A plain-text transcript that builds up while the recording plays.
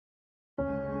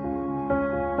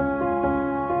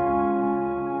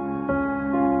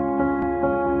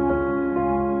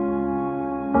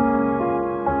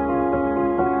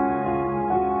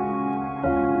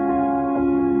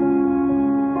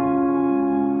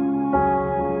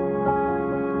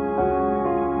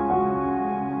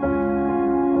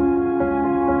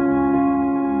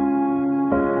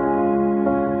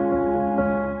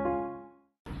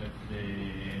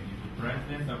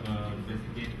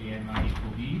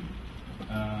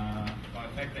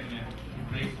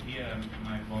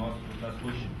my boss,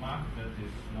 Professor Mark, that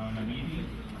is now in a meeting.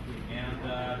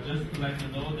 And just to let you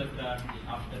know that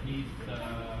after his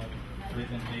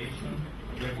presentation,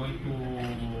 we're going to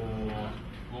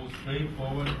go straight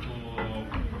forward to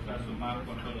Professor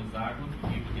Antônio Zago to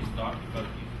give his talk because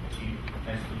he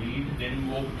has to leave. Then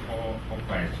we'll open for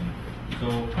questions. So,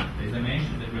 as I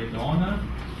mentioned, it's a great honor.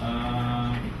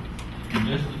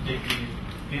 Just to take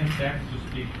 10 seconds to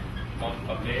speak about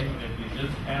Papel, that we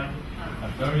just had a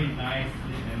very nice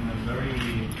and a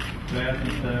very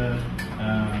pleasant,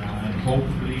 and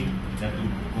hopefully that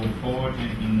will go forward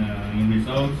in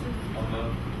results of a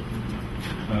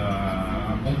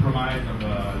compromise of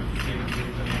a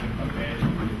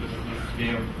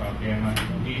scale of Papel.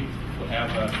 To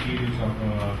have a series of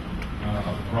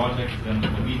projects and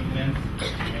commitments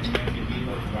and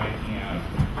individuals writing out.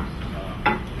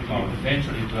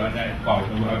 Eventually, the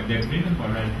agreement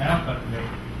already have, but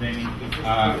then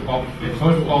the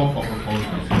first call for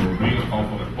proposals, so real call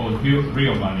for proposals,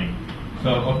 real money. So,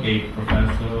 okay,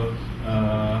 Professor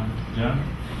John,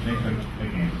 thank you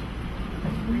again.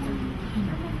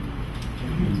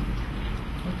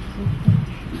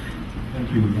 Thank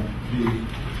you. Do you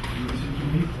listen to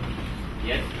me?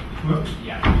 Yes. Works?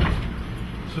 Yeah.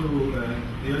 So,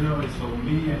 the honor is for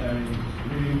me, and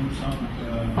I really thank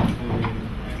the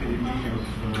Academy of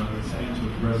Science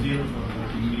of Brazil for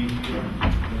having me here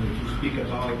to speak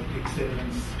about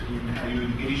excellence in higher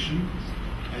education.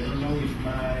 I don't know if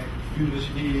my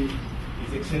university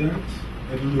is excellent.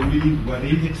 I don't know really what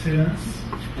is excellence.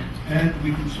 And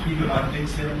we could speak about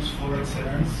excellence for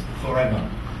excellence forever.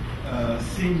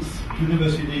 Since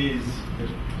universities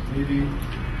really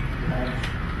have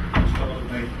started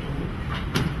like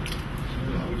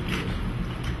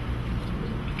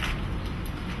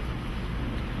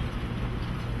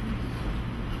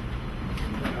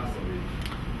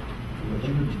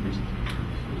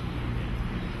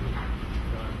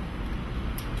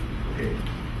okay.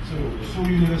 So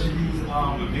universities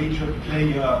are a major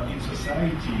player in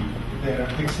society. Their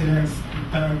excellence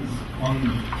depends on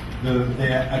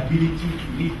their ability to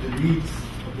meet the needs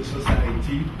of the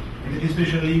society, and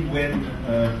especially when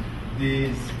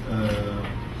this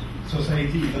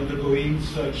society is undergoing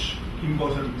such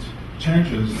important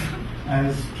changes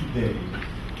as today.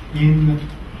 In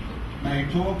my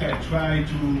talk, I try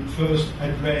to first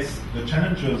address the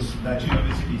challenges that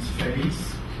universities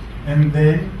face, and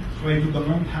then try to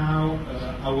comment how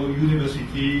our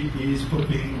university is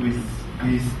coping with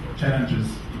these challenges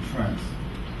in France.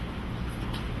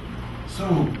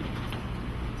 So,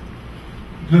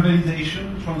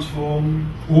 globalization transforms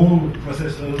all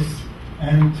processes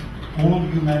and all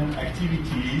human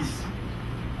activities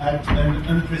at an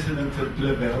unprecedented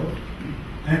level,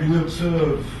 and we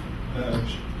observe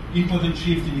important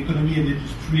shift in economy and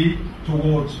industry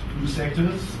towards new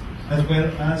sectors as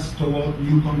well as toward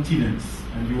new continents,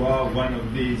 and you are one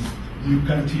of these new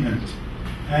continents.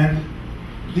 And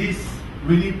this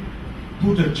really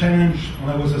put a challenge on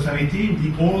our society in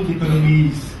the old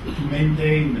economies to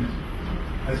maintain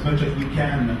as much as we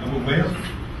can our wealth,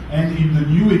 and in the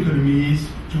new economies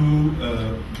to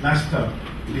master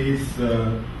this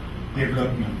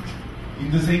development.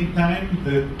 In the same time,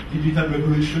 the digital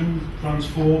revolution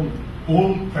transformed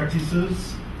all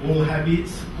practices, all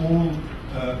habits, all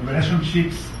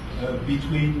relationships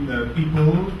between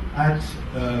people at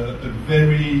a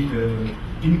very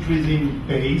increasing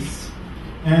pace,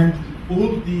 and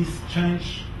all these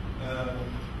change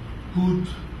could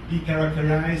be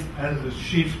characterized as a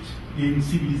shift in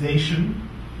civilization,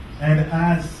 and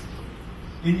as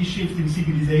any shift in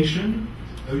civilization,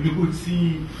 you could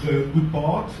see the good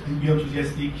part and be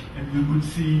enthusiastic, and you could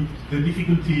see the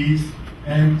difficulties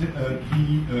and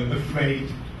be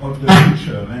afraid of the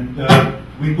future. And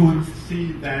we could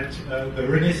see that the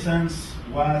Renaissance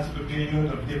was a period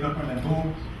of development and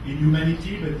hope in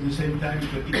humanity, but at the same time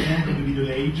it was the end of the Middle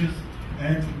Ages,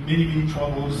 and many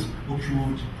troubles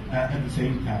occurred at the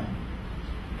same time.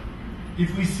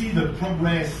 If we see the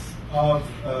progress of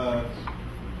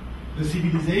the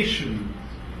civilization,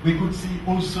 we could see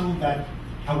also that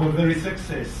our very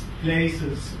success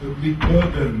places a big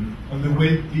burden on the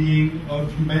well-being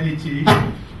of humanity.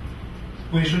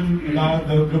 Question about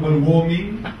the global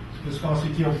warming, the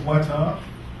scarcity of water,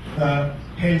 the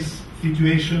health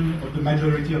situation of the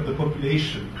majority of the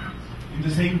population. In the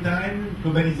same time,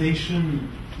 globalization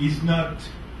is not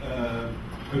a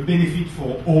benefit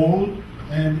for all,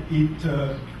 and it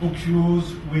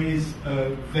occurs with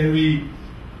a very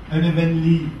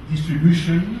unevenly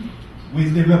distribution,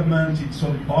 with development in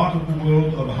some part of the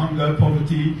world of hunger,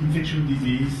 poverty, infection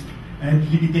disease, and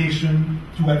limitation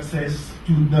to access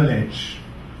to knowledge.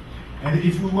 And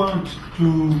if we want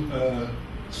to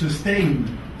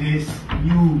sustain this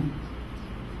new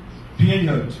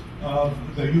period of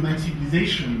the human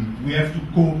civilization, we have to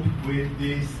cope with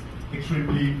these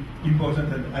extremely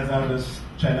important and hazardous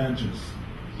challenges.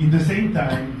 In the same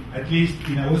time, at least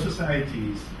in our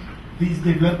societies, these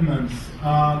developments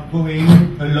are going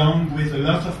along with a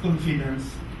lot of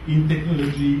confidence in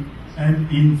technology and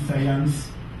in science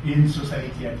in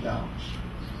society at large.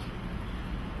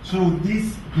 So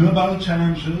these global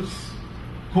challenges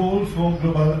call for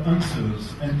global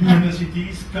answers, and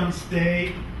universities can't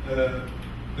stay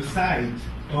aside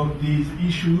of these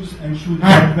issues and should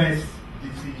address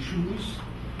these issues.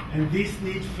 And this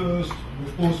needs first,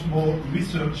 of course, more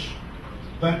research,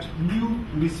 but new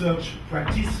research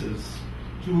practices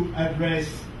to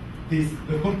address the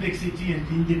complexity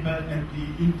and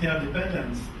the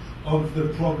interdependence of the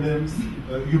problems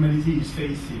humanity is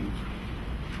facing.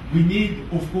 We need,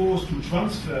 of course, to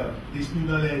transfer this new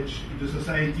knowledge in the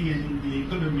society and in the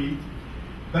economy,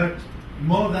 but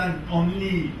more than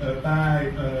only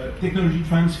by technology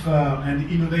transfer and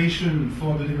innovation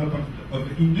for the development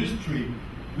of industry,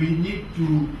 we need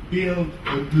to build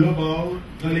a global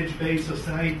knowledge-based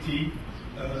society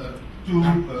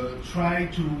to try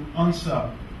to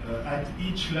answer at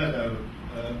each level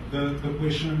the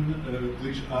questions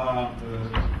which are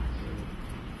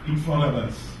in front of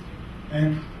us.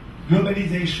 And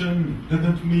globalization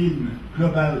doesn't mean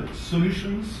global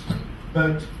solutions,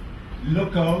 but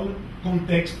local,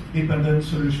 context-dependent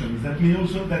solutions. That means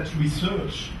also that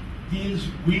research deals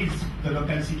with the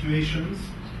local situations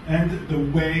and the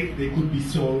way they could be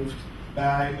solved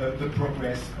by the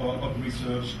progress of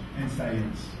research and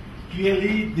science.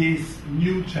 Clearly, these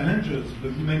new challenges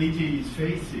the humanity is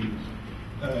facing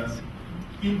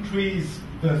increase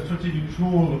the strategic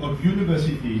role of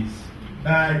universities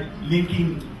by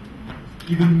linking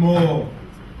even more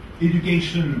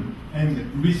education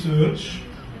and research,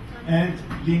 and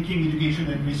linking education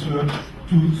and research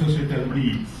to societal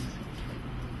needs.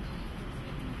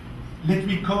 Let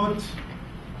me quote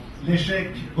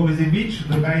Leszek Borysewicz,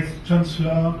 the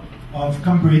Vice-Chancellor of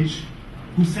Cambridge,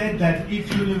 who said that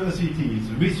if universities,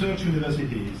 research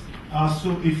universities, are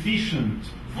so efficient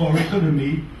for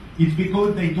economy, it's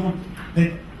because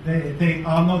they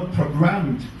are not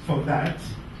programmed for that,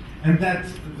 and that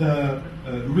the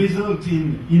result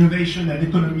in innovation and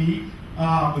economy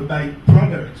are a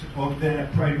byproduct of their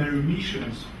primary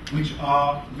missions, which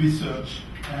are research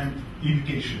and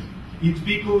education. It's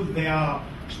because they are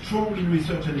strong in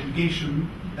research and education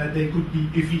that they could be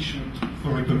efficient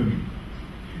for economy.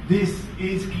 This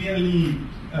is clearly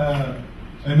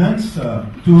an answer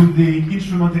to the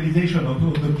instrumentalization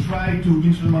or the try to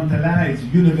instrumentalize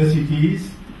universities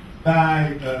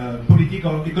by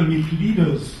political economic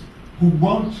leaders who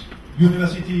want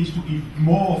universities to give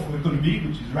more for economy,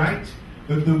 which is right,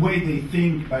 but the way they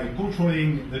think by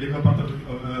controlling the development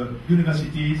of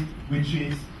universities, which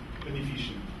is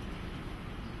inefficient.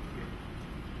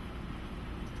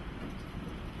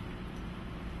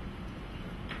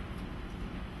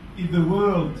 If the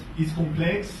world is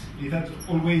complex, it has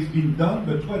always been done,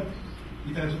 but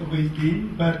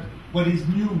what is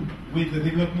new with the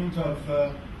development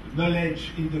of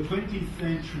knowledge in the 20th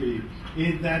century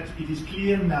is that it is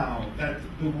clear now that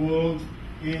the world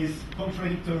is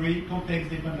contradictory,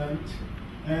 context-dependent,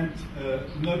 and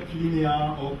not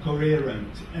linear or coherent.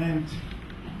 And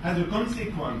as a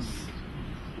consequence,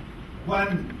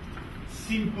 one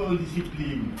simple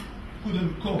discipline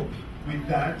couldn't cope with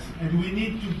that, and we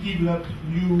need to develop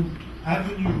new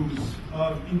avenues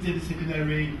of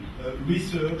interdisciplinary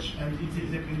research and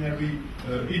interdisciplinary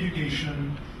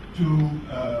education to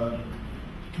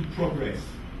progress.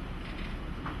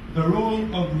 The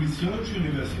role of research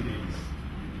universities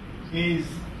is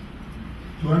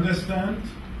to understand,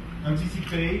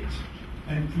 anticipate,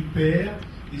 and prepare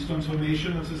this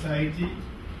transformation of society,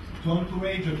 to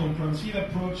encourage a comprehensive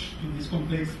approach to these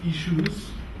complex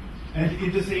issues, and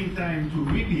at the same time to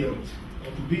rebuild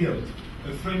or to build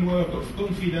a framework of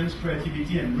confidence,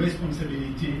 creativity, and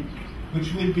responsibility,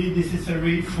 which will be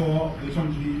necessary for the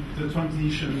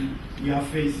transition we are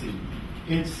facing.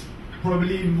 It's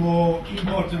probably more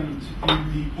important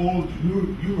in the old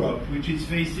Europe, which is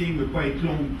facing a quite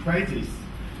long crisis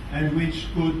and which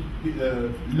could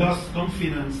lost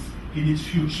confidence in its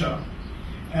future.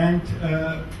 And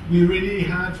we really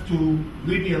have to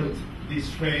rebuild this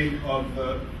frame of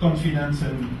confidence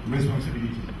and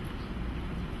responsibility.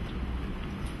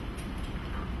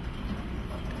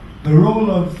 The role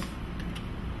of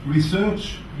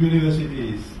research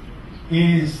universities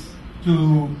is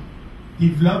to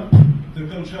develop the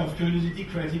culture of curiosity,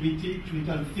 creativity,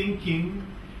 critical thinking,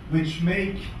 which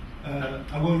make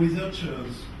our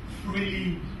researchers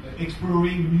freely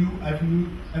exploring new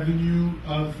avenue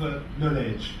of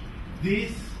knowledge.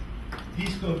 These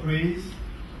discoveries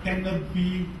cannot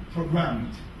be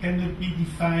programmed, cannot be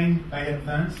defined by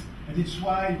advance, and it's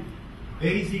why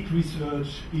basic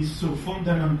research is so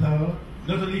fundamental,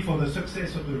 not only for the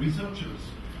success of the researchers,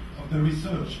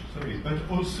 but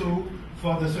also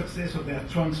for the success of their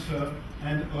transfer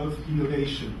and of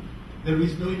innovation. There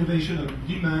is no innovation on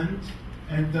demand,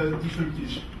 and the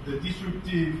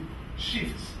disruptive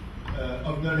shifts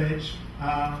of knowledge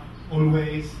are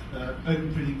always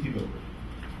unpredictable.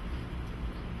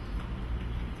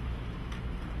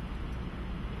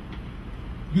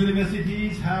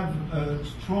 Universities have a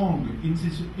strong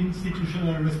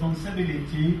institutional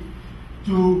responsibility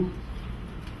to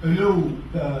allow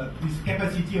this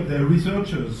capacity of their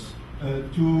researchers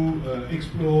to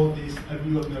explore this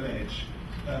avenue of knowledge.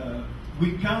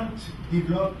 We can't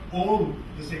develop all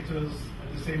the sectors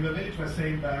at the same level. It was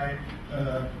said by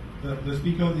the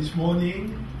speaker this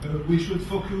morning. We should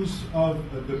focus on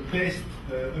the best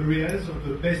areas of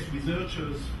the best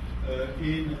researchers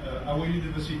in our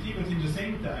university, but in the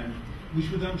same time, we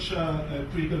should ensure a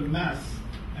critical mass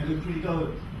and a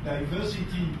critical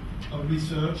diversity of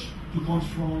research to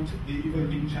confront the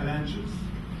evolving challenges.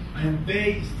 And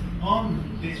based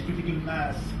on this critical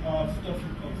mass of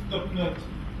top-notch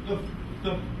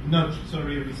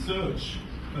research,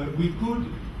 we could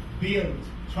build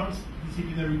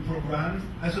transdisciplinary programs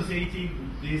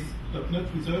associating these top-notch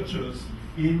researchers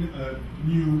in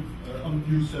on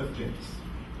new subjects.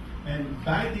 And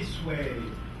by this way,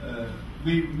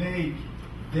 we make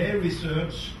their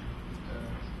research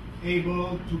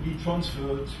able to be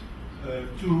transferred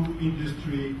to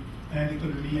industry and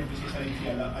economy and to society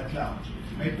at large.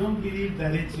 I don't believe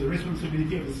that it's the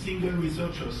responsibility of a single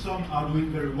researcher. Some are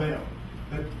doing very well,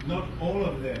 but not all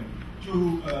of them,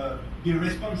 to be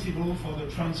responsible for the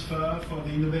transfer, for the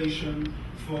innovation,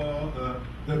 for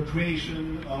the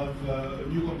creation of a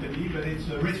new company, but it's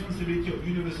the responsibility of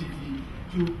university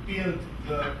to build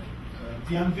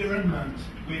the environment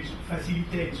which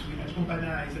facilitates, which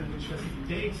accompanies and which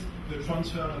facilitates the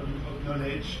transfer of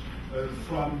knowledge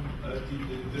from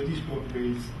the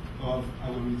discoveries of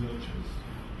our researchers.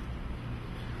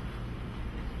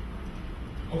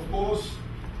 Of course,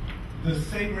 the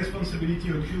same responsibility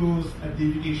occurs at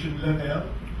the education level,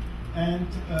 and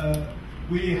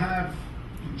we have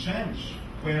to change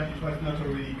where it was not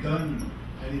already done,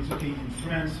 and it's okay in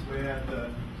France where the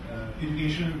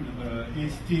education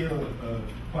is still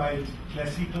quite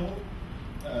classical,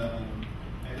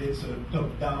 and it's a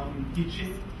top-down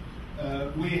teaching.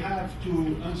 We have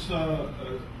to answer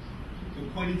the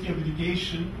quality of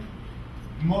education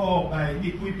more by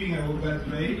equipping our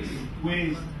graduates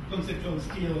with conceptual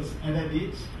skills and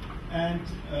habits, and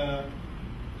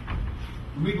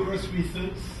rigorous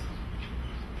methods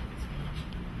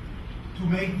to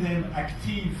make them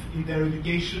active in their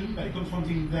education by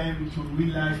confronting them to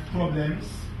real-life problems,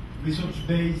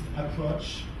 research-based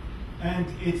approach, and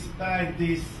it's by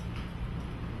this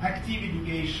active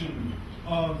education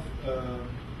of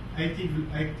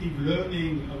active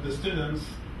learning of the students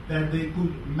that they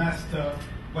could master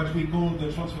what we call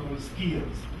the transferable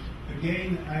skills.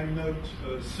 Again, I'm not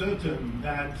certain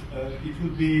that it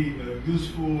would be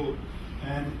useful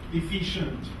and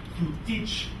efficient to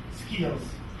teach skills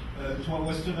to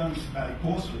our students by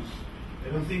courses. I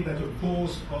don't think that a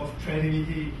course of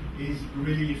creativity is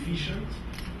really efficient,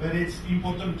 but it's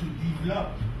important to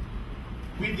develop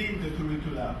within the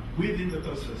curricula, within the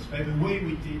courses, by the way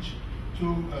we teach,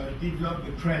 to develop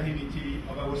the creativity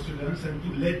of our students and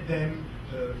to let them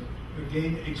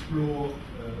again explore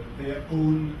their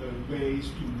own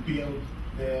ways to build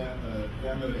their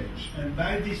knowledge. And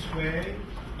by this way,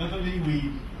 not only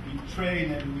we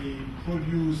train and we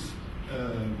produce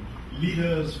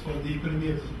leaders for the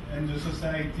economy and the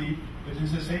society, but at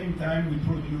the same time we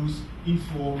produce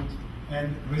informed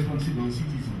and responsible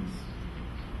citizens.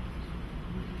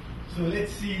 So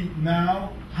let's see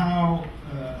now how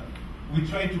we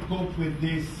try to cope with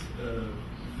these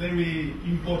very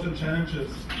important challenges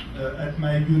at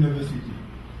my university.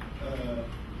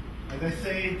 As I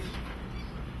said,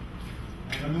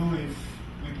 I don't know if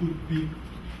we could be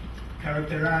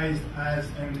characterized as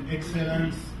an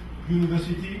excellence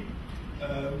university.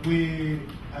 We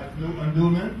have no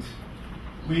endowment.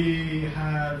 We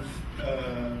have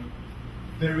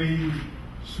very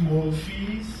small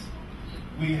fees.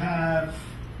 We have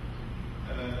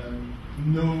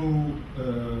no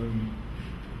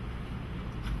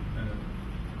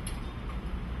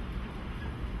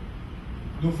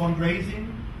fundraising.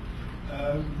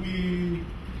 We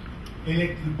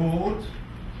elect the board.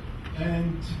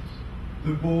 and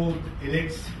the board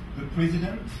elects the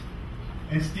president,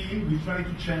 and still we try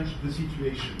to change the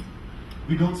situation.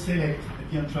 We don't select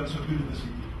at the entrance of university.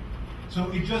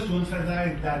 So it just to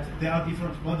emphasize that there are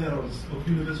different models of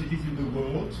universities in the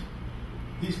world.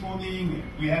 This morning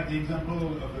we have the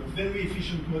example of a very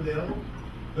efficient model,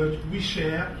 but we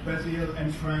share, Brazil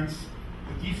and France,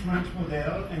 a different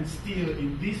model, and still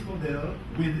in this model,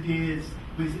 with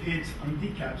its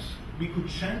handicaps, we could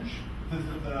change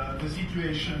the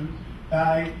situation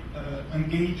by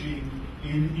engaging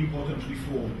in important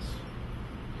reforms.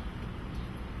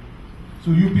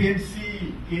 So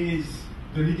UPMC is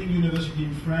the leading university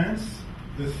in France,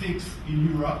 the 6th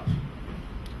in Europe,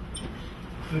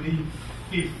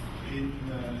 35th in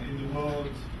the world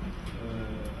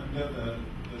under the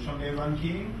Chambaz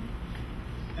ranking,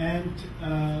 and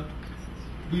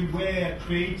we were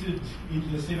created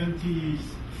in the 70s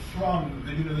from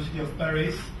the University of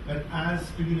Paris, but as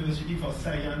a university for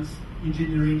science,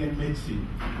 engineering and medicine.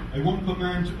 I won't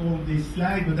comment on this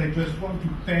slide, but I just want to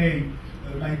pay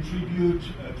my tribute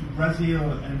to Brazil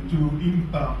and to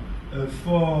IMPA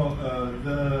for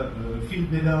the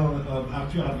field medal of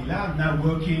Arthur Avila, now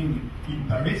working in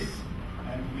Paris,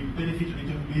 and we benefit a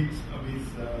little bit of his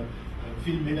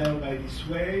field medal by this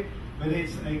way. But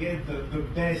it's, again, the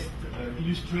best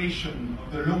illustration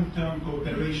of the long-term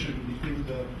cooperation between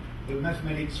the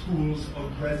mathematics schools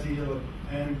of Brazil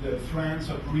and France,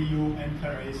 of Rio and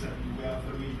Paris, and we are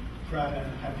very proud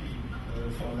and happy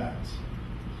for that.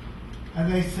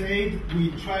 As I said,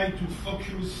 we try to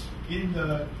focus in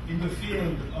the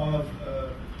field of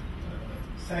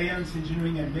science,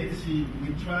 engineering and medicine.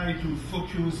 We try to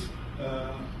focus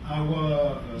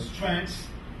our strengths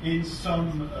in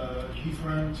some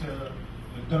different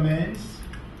domains.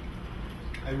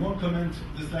 I won't comment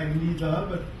the slide neither,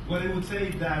 but what I would say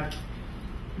is that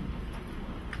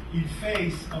in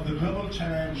face of the global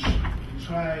challenge,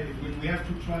 we have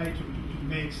to try to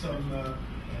make some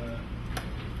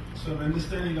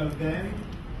understanding of them.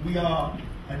 We are,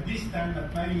 at this time,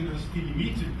 at my university,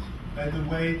 limited by the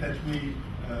way that we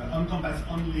encompass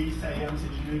only science,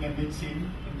 engineering and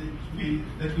medicine, and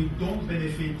that we don't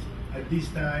benefit at this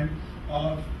time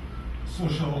of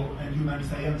social and human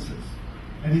sciences.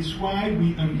 And it's why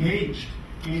we engaged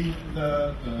in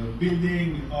the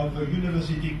building of a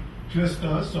university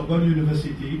cluster, Sorbonne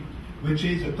University, which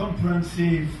is a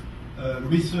comprehensive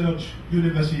research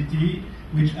university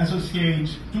which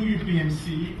associates two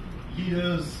UPMC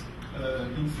leaders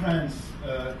in France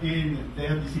in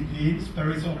their disciplines,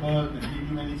 Paris-Sorbonne in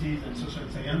humanities and social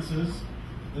sciences,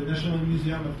 the National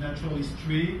Museum of Natural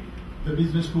History, the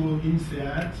business school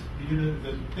INSEAD,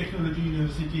 the Technology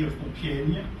University of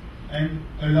Compiègne, and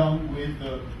along with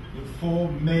the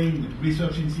four main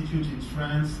research institutes in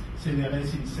France,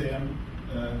 CNRS in CERN,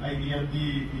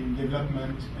 IDRD in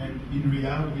development, and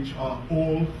INRIA, which are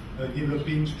all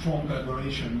developing strong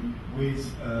collaboration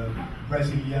with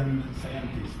Brazilian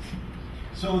scientists.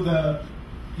 So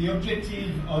the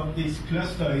objective of this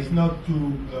cluster is not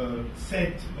to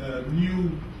set a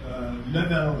new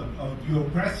level of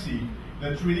bureaucracy,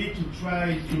 but really to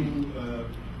try to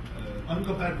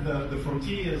uncover the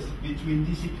frontiers between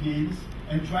disciplines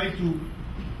and try to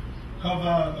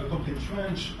cover a complete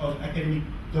range of academic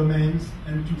domains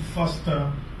and to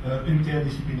foster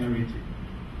interdisciplinarity.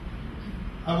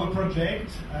 Our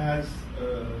project, as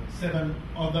 7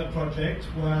 other projects,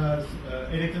 was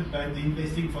elected by the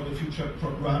Investing for the Future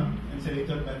program and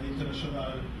selected by the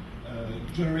international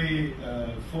jury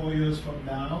 4 years from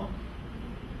now.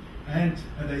 And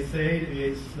as I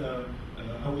said,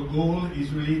 our goal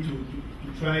is really to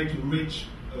try to reach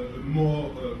a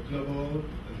more global,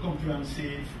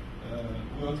 comprehensive,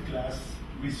 world-class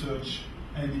research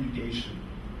and education.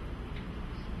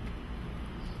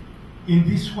 In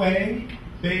this way,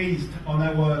 based on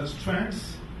our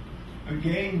strengths,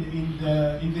 again in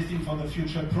the Investing for the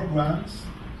Future programs,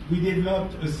 we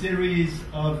developed a series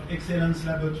of excellence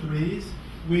laboratories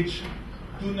which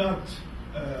do not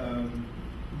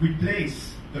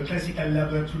replace the classical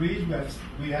laboratories.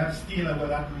 We have still our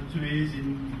laboratories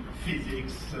in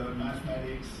physics,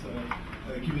 mathematics,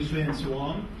 chemistry and so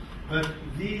on. But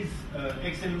these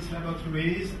excellence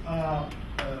laboratories are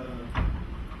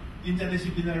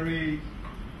interdisciplinary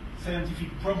scientific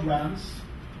programs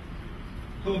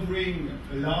covering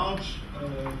a large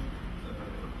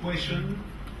question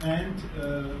and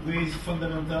with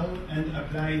fundamental and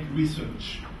applied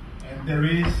research. And there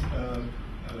is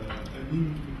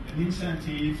an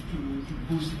incentive to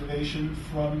boost innovation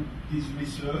from this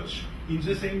research. In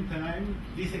the same time,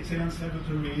 these excellence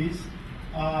laboratories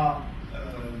are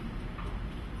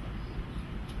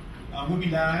are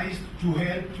mobilized to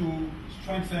help to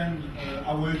strengthen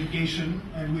our education,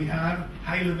 and we have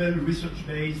high-level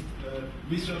research-based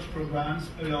research programs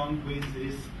along with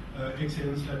these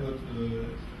excellence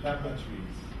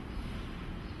laboratories.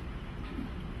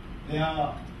 They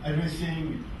are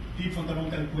addressing deep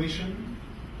fundamental questions,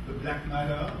 the black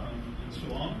matter, and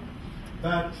so on,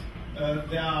 but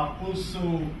they are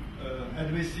also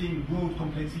addressing broad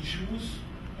complex issues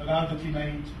about the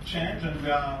climate change, and we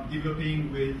are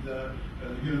developing with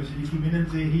University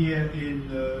Fluminense here in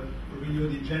Rio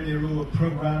de Janeiro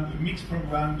a mixed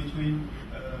program between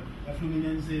La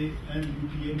Fluminense and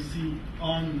UPMC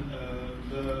on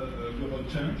the global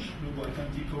change, Global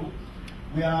Atlantico.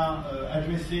 We are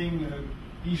addressing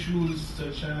issues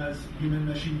such as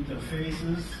human-machine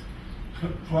interfaces,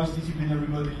 cross-disciplinary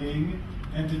modeling,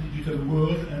 and the digital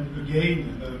world, and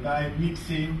again by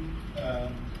mixing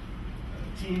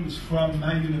teams from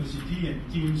my university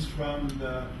and teams from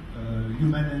the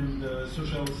Human and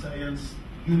Social Science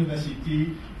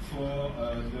University for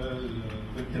the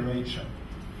literature.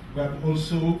 We have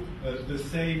also the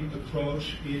same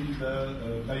approach in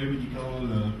the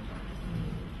biomedical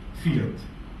field.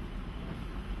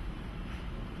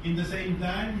 In the same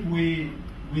time,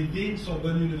 within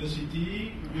Sorbonne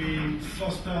University, we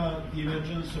foster the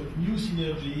emergence of new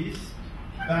synergies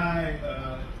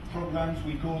by programs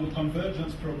we call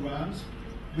convergence programs,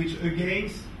 which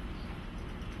again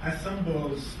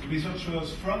assembles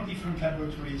researchers from different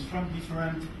laboratories, from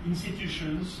different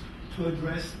institutions to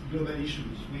address global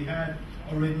issues. We had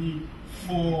already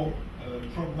 4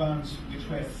 programs which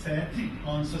were set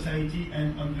on society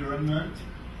and environment,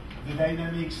 the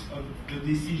dynamics of the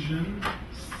decision,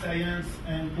 science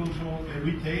and cultural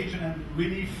heritage, and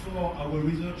really for our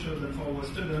researchers and for our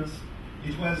students,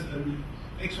 it was an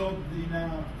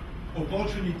extraordinary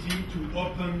opportunity to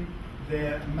open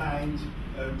their mind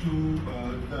to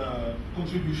the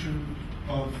contribution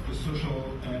of the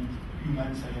social and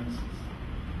human sciences.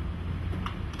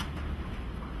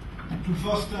 To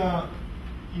foster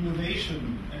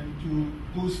innovation and to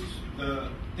boost the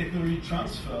technology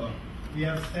transfer, we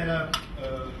have set up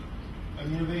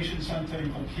an innovation center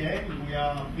in Compiègne. We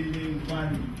are building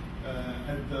one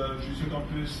at the Jussieu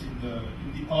campus in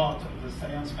the heart of the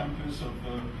science campus of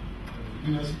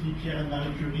University Pierre and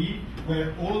Marie Curie,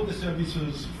 where all the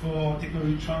services for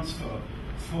technology transfer,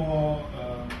 for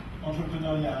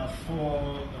entrepreneurial,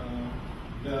 for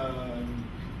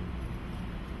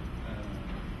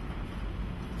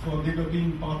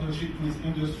developing partnership with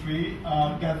industry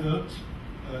are gathered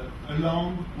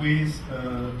along with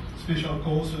special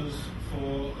courses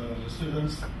for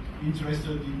students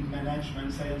interested in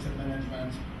management, science and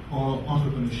management, or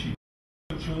entrepreneurship.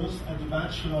 At the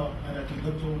bachelor and at the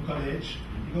doctoral college,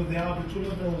 because they are the 2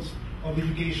 levels of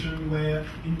education where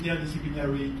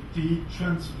interdisciplinarity,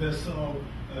 transversal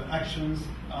actions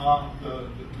are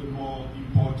the more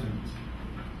important.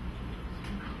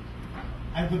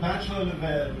 At the bachelor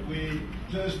level, we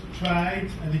just tried,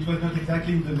 and it was not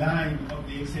exactly in the line of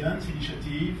the Excellence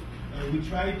Initiative, we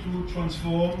tried to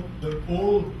transform the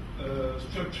whole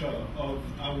structure of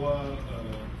our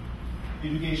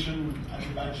education at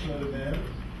the bachelor level.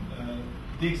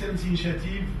 The Excellence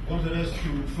Initiative wanted us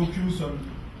to focus on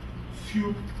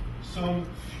some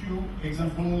few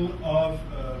examples of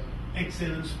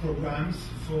excellence programs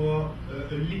for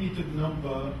a limited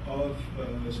number of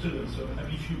students, of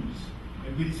happy fews.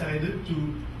 And we decided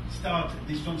to start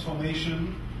this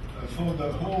transformation for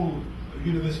the whole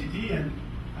university, and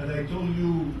as I told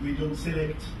you, we don't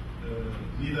select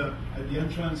neither at the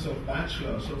entrance of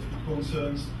bachelor, so it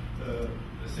concerns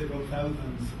several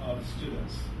thousands of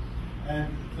students. And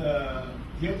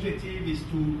the objective is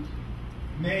to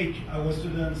make our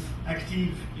students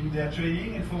active in their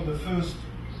training, and for the first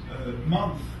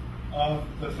month of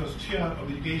the first year of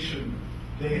education,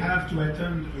 they have to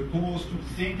attend a course to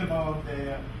think about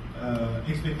their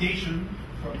expectation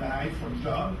from life, from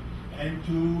job, and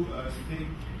to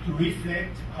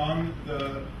reflect on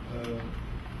the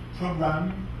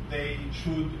program they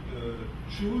should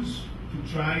choose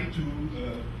to try to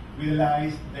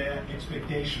realize their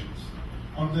expectations.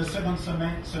 On the second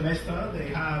semester, they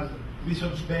have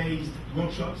research-based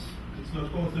workshops. It's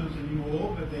not authors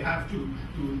anymore, but they have to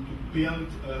build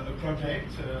a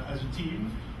project as a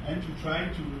team and to try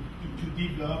to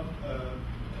develop a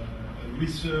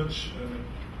research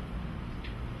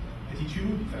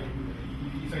attitude,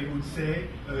 if I would say,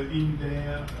 in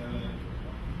their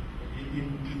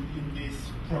in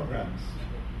these programs.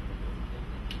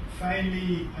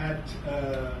 Finally, at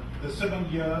the second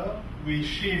year, we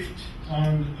shift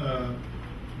on a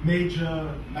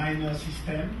major-minor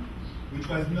system, which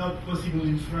was not possible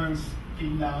in France till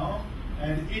now,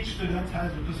 and each student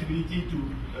has the possibility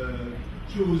to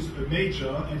choose a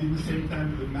major and at the same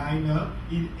time a minor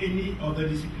in any other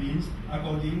disciplines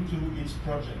according to its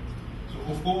project.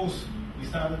 So of course we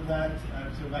started that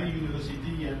at my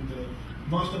university, and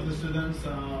most of the students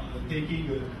are taking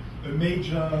a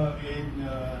major in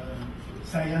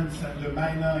science and a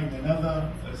minor in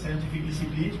another scientific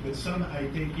disciplines, but some are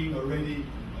taking already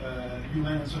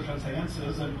human and social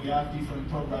sciences, and we have different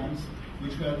programs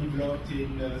which were developed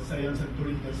in science and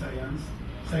political science,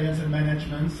 science and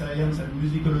management, science and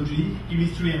musicology,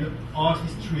 chemistry and art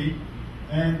history,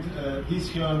 and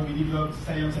this year we developed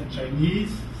science and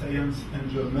Chinese, science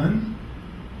and German,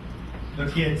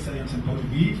 not yet science and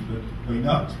Portuguese, but why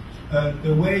not?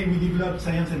 The way we developed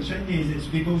science and Chinese is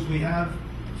because we have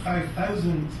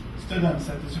 5,000 students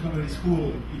at the secondary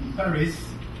school in Paris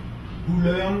who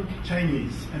learn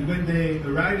Chinese, and when they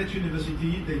arrive at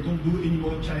university they don't do any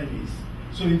more Chinese.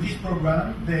 So in this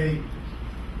program they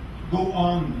go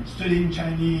on studying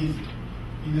Chinese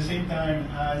in the same time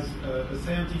as a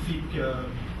scientific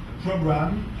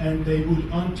program, and they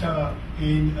would enter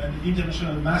in an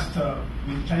international master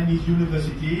with Chinese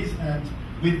universities, and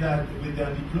with that, with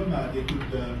their diploma, they could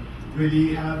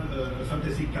really have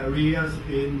fantastic careers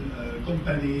in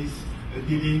companies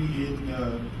dealing in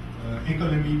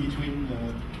economy between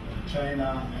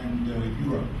China and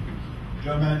Europe.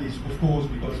 German is, of course,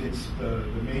 because it's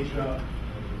the major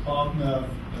partner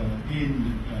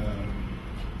in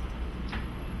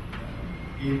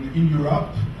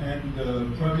Europe, and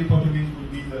probably Portuguese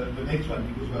would be the next one,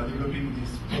 because we are developing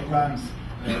these programs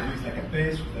with La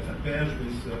Capes, with La Faperge,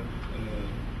 with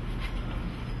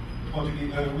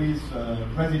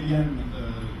Brazilian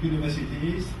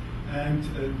universities, and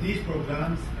these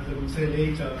programs, as I will say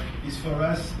later, is for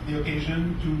us the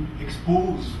occasion to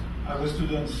expose our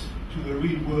students to the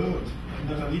real world, and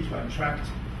not only to attract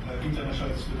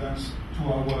international students to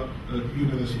our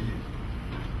university.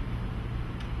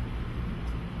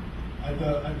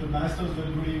 At the master's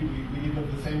degree, we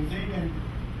developed the same thing, and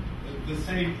the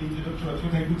same in the doctorate.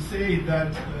 What I would say is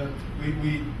that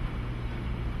we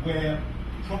were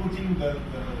promoting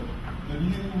the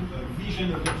new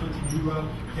vision of doctorate in Europe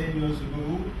 10 years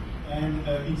ago, and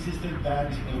insisted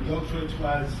that doctorate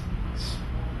was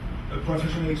a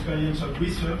professional experience of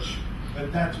research,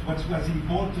 but that what was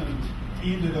important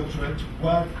in the doctorate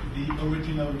was the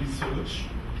original research,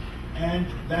 and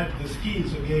that the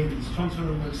skills, again, these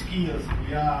transferable skills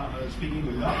we are speaking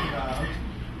a lot about,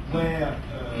 were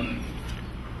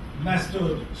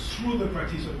mastered through the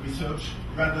practice of research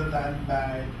rather than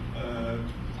by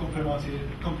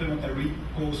complementary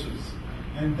courses,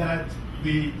 and that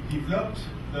we developed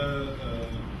the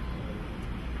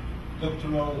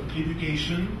doctoral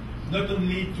education not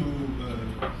only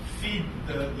to feed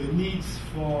the needs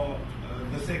for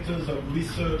the sectors of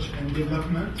research and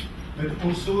development, but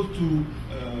also to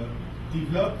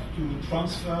develop, to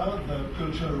transfer the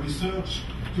cultural research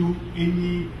to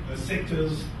any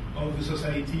sectors of the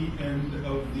society and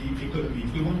of the economy.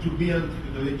 If we want to build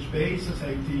a knowledge-based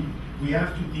society, we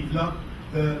have to develop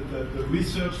the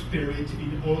research spirit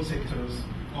in all sectors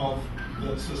of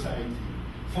the society.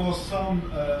 For some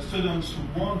students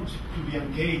who want to be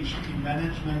engaged in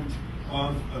management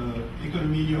of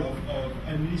economy, of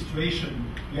administration,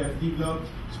 we have developed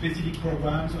specific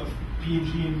programs of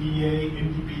PhD MBA,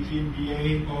 MD PhD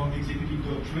MBA, or executive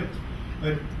doctorate.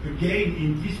 But again,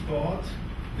 in this part,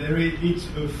 it's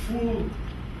a full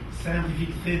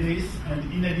scientific thesis,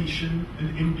 and in addition,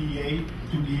 an MBA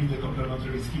to give the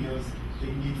complementary skills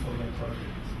they need for their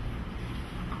project.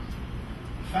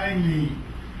 Finally,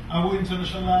 our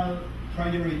international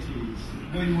priorities.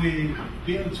 When we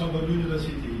built our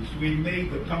universities, we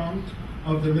made the count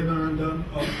of the memorandum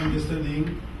of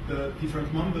understanding the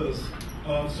different members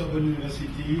of Sorbonne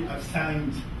University have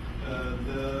signed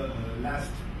the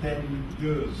last 10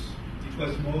 years. It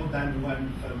was more than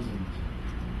 1,000.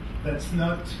 That's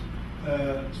not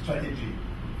strategy.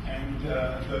 And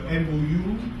the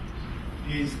MOU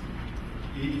is,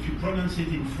 if you pronounce it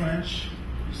in French,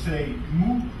 you say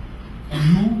mou,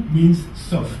 and mou means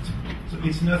soft. So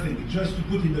it's nothing, it's just to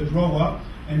put in the drawer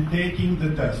and taking the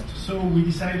dust. So we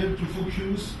decided to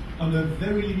focus on a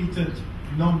very limited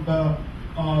number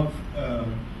of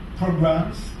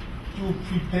programs to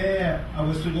prepare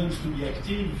our students to be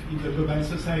active in the global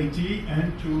society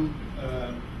and to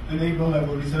enable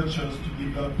our researchers to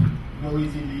develop more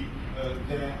easily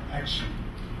their action.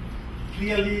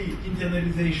 Clearly,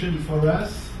 internalization for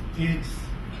us is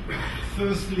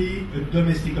firstly a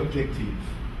domestic objective.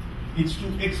 It's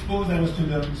to expose our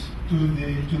students to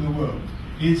the world.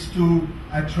 It's to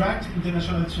attract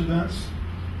international students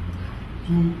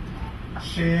to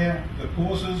share the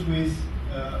courses with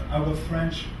our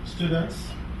French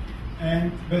students,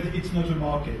 but it's not a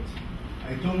market.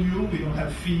 I told you we don't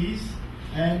have fees,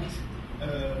 and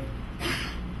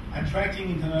attracting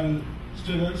international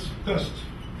students cost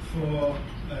for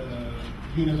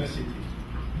university.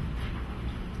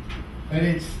 But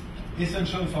it's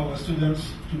essential for our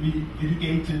students to be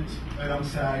educated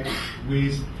alongside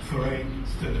with foreign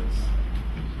students.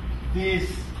 These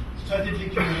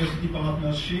strategic university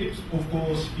partnerships, of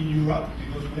course, in Europe,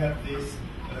 because we have this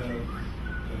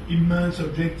immense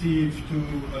objective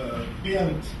to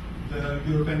build the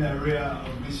European area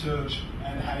of research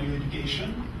and higher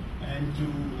education, and to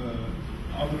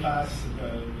overpass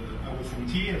our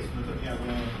frontiers, not only our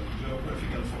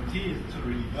geographical frontiers, it's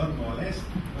already done more or less,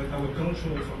 but our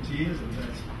cultural frontiers, and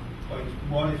that's quite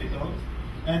more difficult.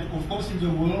 And of course in the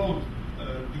world,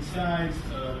 besides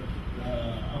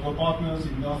our partners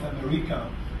in North America,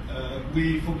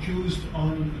 we focused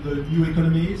on the new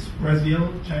economies,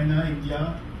 Brazil, China,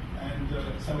 India, and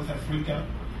South Africa.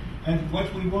 And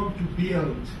what we want to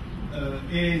build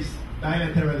is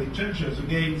bilateral exchanges.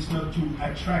 Again, it's not to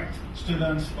attract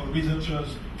students or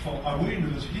researchers for our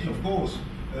universities, of course.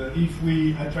 If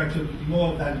we attracted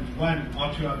more than one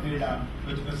Arthur Vela,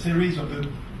 but a series of the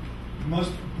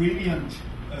most brilliant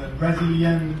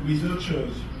Brazilian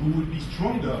researchers who would be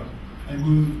stronger and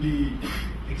who would be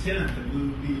excellent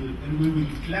and we will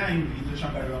climb in the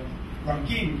Chambaz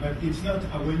ranking, but it's not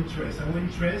our interest. Our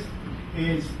interest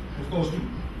is, of course,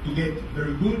 to get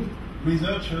very good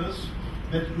researchers,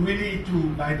 but really to,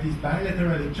 by these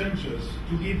bilateral exchanges,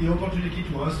 to give the opportunity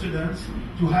to our students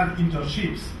to have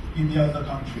internships in the other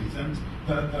countries. And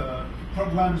the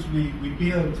programs we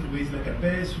built with La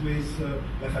CAPES, with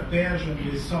La FAPERGE,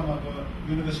 and with some other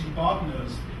university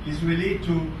partners is really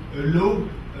to allow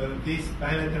these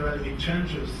bilateral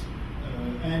exchanges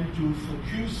and to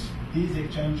focus these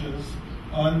exchanges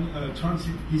on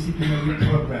transdisciplinary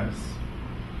programs.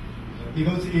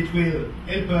 Because it will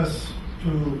help us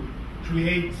to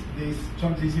create this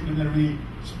transdisciplinary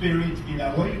spirit in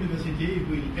our university. It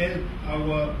will help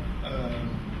our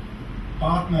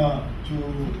partner to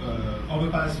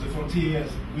overpass the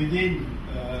frontiers within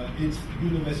its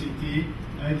university,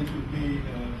 and it would be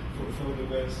for the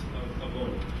best of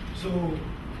all. So,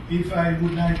 if I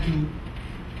would like to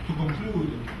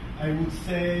conclude, I would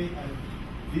say at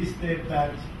this step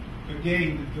that,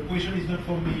 again, the question is not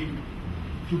for me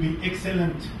to be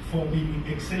excellent for being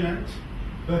excellent,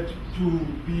 but to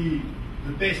be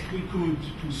the best we could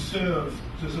to serve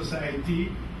the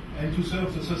society, and to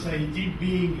serve the society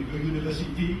being a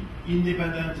university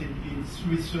independent in its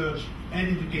research and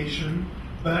education,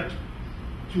 but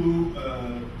to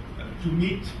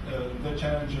meet the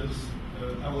challenges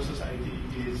our society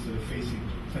is facing.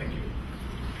 Thank you.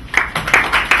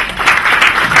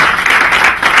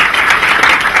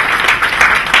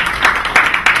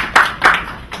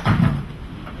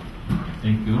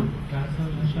 Thank you,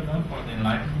 Professor, for the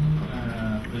enlightening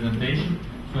presentation.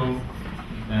 So,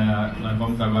 nós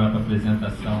vamos agora para a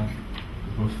apresentação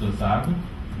do professor Zago,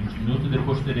 20 minutos, e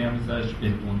depois teremos as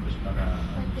perguntas para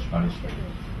os palestrantes.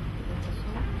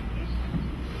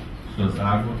 O professor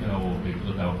Zago é o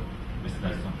reitor da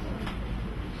Universidade de São Paulo.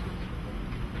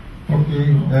 Ok,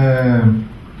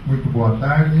 muito boa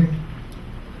tarde.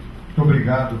 Muito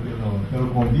obrigado pelo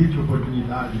convite e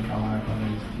oportunidade de falar para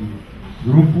este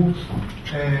grupo.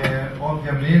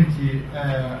 Obviamente,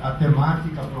 a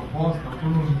temática proposta,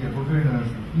 autonomia,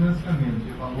 governança, financiamento,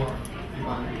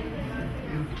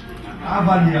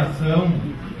 avaliação,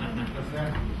 tá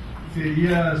certo?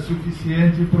 Seria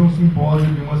suficiente para um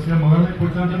simpósio de uma semana e,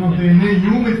 portanto, eu não tenho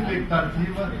nenhuma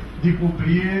expectativa de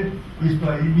cobrir isso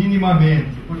aí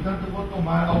minimamente. Portanto, eu vou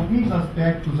tomar alguns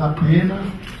aspectos apenas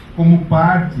como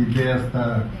parte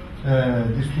desta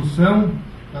discussão,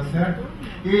 tá certo?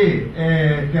 E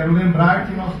quero lembrar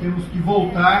que nós temos que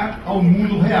voltar ao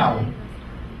mundo real.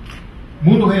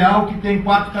 Mundo real que tem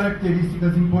 4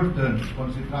 características importantes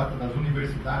quando se trata das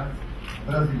universidades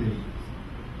brasileiras.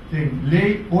 Tem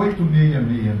Lei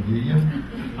 8666,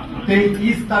 tem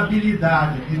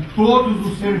estabilidade de todos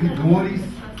os servidores,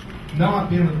 não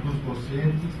apenas dos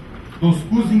docentes, dos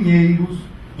cozinheiros,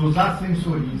 dos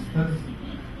ascensoristas.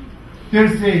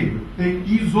 Terceiro, tem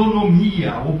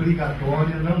isonomia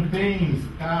obrigatória, não tem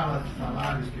escala de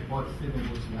salários que pode ser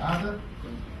negociada.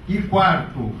 E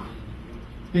quarto,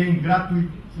 tem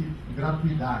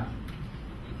gratuidade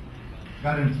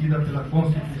garantida pela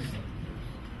Constituição.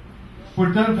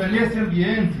 Portanto, é nesse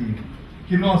ambiente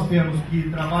que nós temos que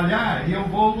trabalhar, e eu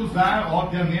vou usar,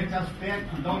 obviamente,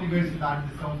 aspectos da Universidade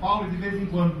de São Paulo, e de vez em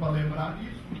quando, para lembrar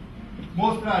disso,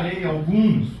 mostrarei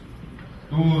alguns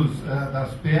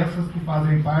das peças que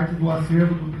fazem parte do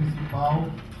acervo do principal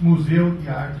Museu de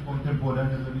Arte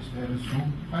Contemporânea do Hemisfério Sul,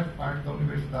 que faz parte da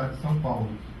Universidade de São Paulo,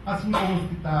 assim como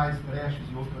hospitais, creches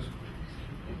e outras coisas.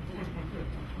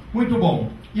 Muito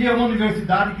bom. E é uma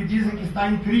universidade que dizem que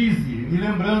está em crise, e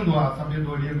lembrando a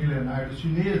sabedoria milenar dos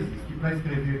chineses, que para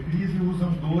escrever crise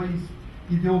usam 2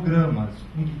 ideogramas,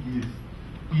 um que diz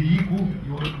perigo e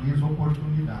outro diz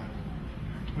oportunidade.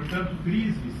 Portanto,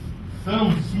 crises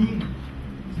são, sim,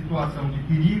 situação de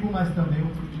perigo, mas também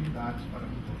oportunidades para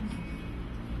mudanças.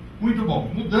 Muito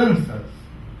bom. Mudanças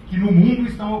que no mundo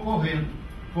estão ocorrendo,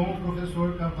 como o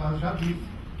professor Chambaz já disse.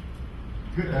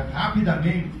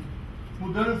 Rapidamente,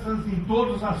 mudanças em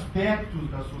todos os aspectos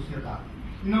da sociedade.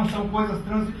 E não são coisas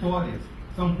transitórias,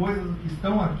 são coisas que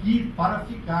estão aqui para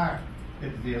ficar. Quer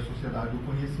dizer, a sociedade do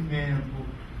conhecimento,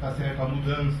 tá certo? A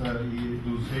mudança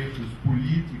dos eixos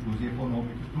políticos e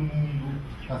econômicos do mundo,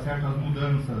 tá certo? As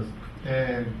mudanças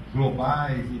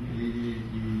globais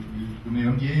e do meio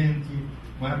ambiente,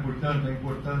 não é? Portanto, a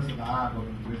importância da água,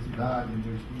 da universidade, da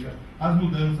energia, as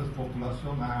mudanças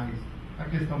populacionais, a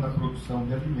questão da produção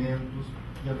de alimentos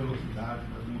e a velocidade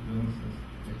das mudanças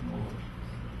tecnológicas.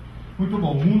 Muito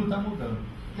bom, o mundo está mudando.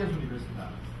 E as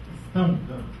universidades estão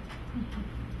mudando.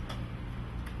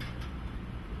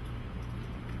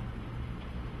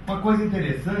 Uma coisa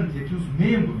interessante é que os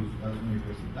membros das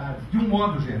universidades, de um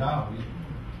modo geral,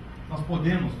 nós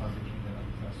podemos fazer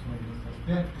generalizações nesse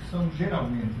aspecto, são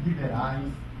geralmente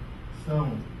liberais,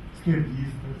 são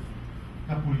esquerdistas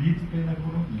na política e na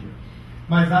economia.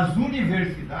 Mas as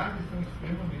universidades são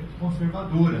extremamente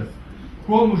conservadoras,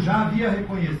 como já havia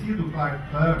reconhecido Clark,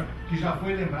 que já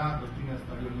foi lembrado aqui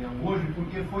nesta reunião hoje,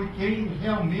 porque foi quem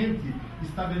realmente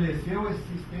estabeleceu esse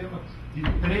sistema de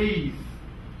 3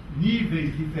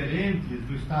 níveis diferentes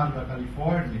do estado da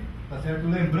Califórnia, tá certo?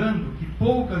 Lembrando que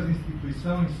poucas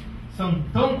instituições são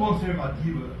tão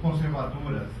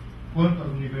conservadoras quanto as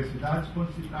universidades quando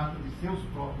se trata de seus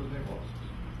próprios negócios.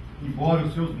 Embora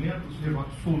os seus membros sejam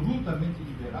absolutamente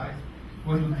liberais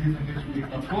quando dizem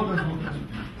respeito a todas as outras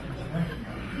coisas. Né?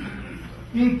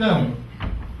 Então,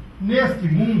 neste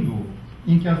mundo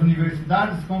em que as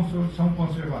universidades são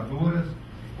conservadoras,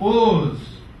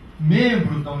 os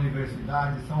membros da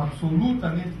universidade são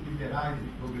absolutamente liberais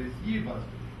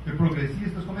e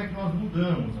progressistas, como é que nós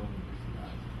mudamos a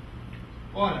universidade?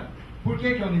 Ora, por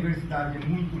que a universidade é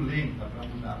muito lenta para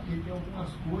mudar? Porque tem algumas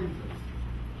coisas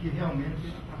que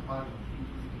realmente atrapalham.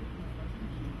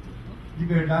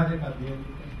 Liberdade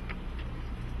acadêmica.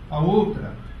 A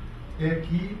outra é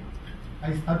que a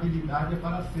estabilidade é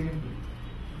para sempre.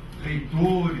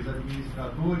 Reitores,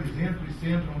 administradores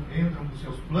entram com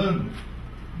seus planos,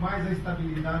 mas a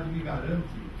estabilidade me garante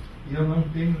e eu não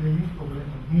tenho nenhum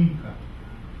problema nunca.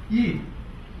 E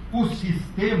o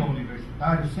sistema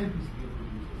universitário sempre se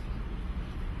reproduz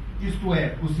assim. Isto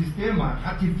é, o sistema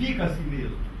ratifica a si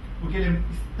mesmo, porque ele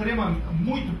é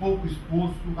muito pouco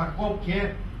exposto a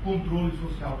qualquer controle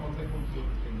social, qualquer controle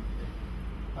que tem.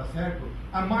 Tá certo?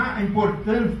 A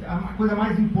coisa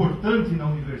mais importante na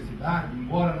universidade,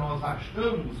 embora nós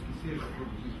achamos que seja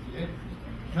produzir ciência,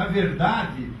 na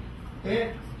verdade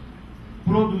é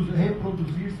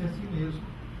reproduzir-se a si mesmo.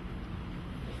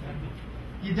 Tá certo?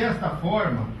 E desta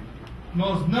forma,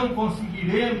 nós não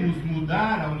conseguiremos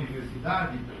mudar a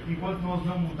universidade enquanto nós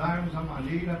não mudarmos a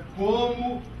maneira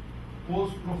como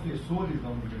os professores da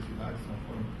universidade são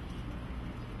formados.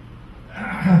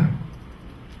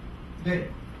 Bem,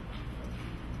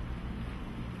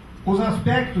 os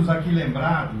aspectos aqui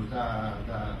lembrados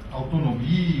da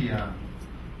autonomia,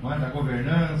 não é, da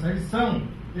governança,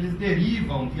 eles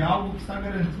derivam de algo que está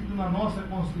garantido na nossa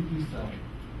Constituição.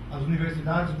 As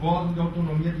universidades gozam de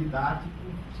autonomia didática,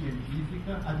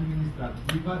 científica,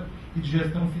 administrativa e de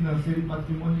gestão financeira e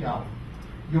patrimonial,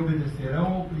 e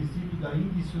obedecerão ao princípio da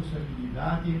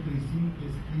indissociabilidade entre ensino,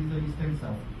 pesquisa e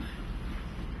extensão.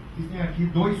 Existem aqui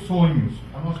 2 sonhos.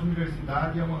 A nossa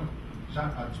universidade a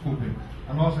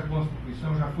nossa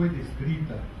Constituição já foi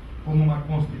descrita como uma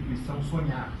Constituição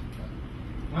sonhática.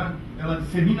 Não é? Ela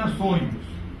dissemina sonhos,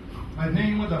 mas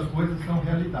nenhuma das coisas são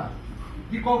realidades.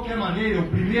 De qualquer maneira, o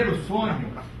primeiro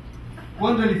sonho,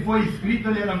 quando ele foi escrito,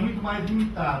 ele era muito mais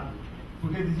limitado,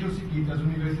 porque dizia o seguinte: as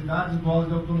universidades gozam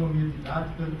de autonomia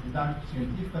didática,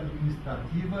 científica,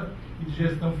 administrativa e de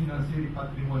gestão financeira e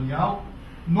patrimonial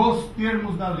nos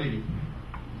termos da lei.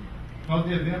 Nós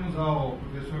devemos ao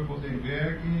professor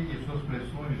Goldenberg e suas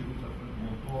pressões junto a Franco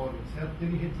Montoro, etc.,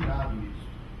 terem retirado isso,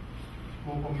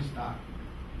 ou como está.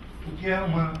 O que é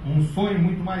um sonho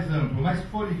muito mais amplo, mas se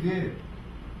forem ver,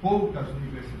 poucas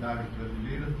universidades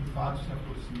brasileiras de fato se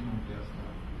aproximam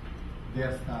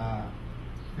desta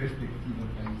perspectiva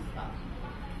que aí está.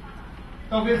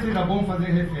 Talvez seja bom fazer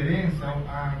referência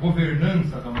à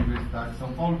governança da Universidade de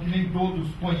São Paulo, que nem todos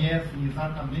conhecem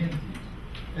exatamente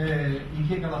em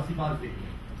que ela se baseia.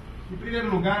 Em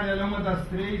primeiro lugar, ela é uma das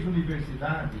 3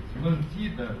 universidades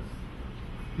mantidas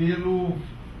pelo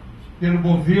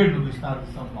governo do Estado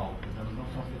de São Paulo. Elas não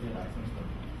são federais, são estaduais.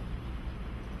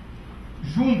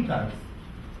 Juntas,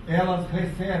 elas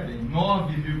recebem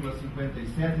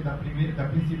 9,57% da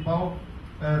principal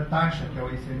taxa, que é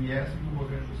o ICMS, que o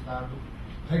governo do Estado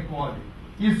recolhe.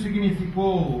 Isso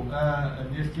significou,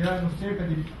 neste ano, cerca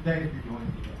de 10 bilhões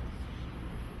de reais.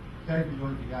 10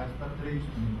 bilhões de reais para 3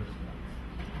 universidades.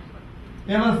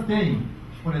 Elas têm,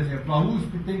 por exemplo, a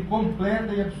USP tem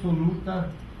completa e absoluta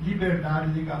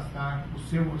liberdade de gastar o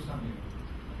seu orçamento,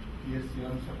 que esse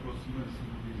ano se aproxima de 5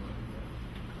 bilhões de reais.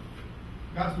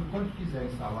 Gasta o quanto quiser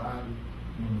em salário,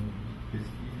 em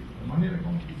pesquisa, da maneira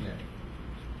como quiser.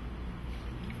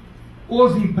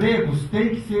 Os empregos têm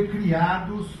que ser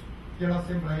criados pela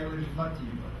Assembleia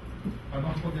Legislativa, para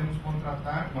nós podermos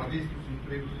contratar, uma vez que os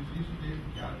empregos existem, desde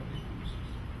que haja recursos.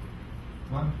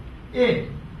 Não é? E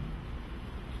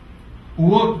o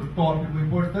outro tópico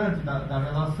importante da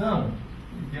relação,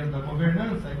 dentro da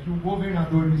governança, é que o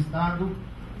governador do Estado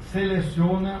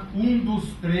seleciona um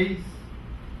dos 3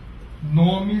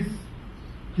 nomes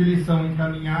que lhe são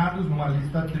encaminhados numa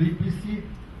lista tríplice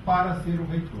para ser o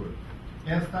reitor.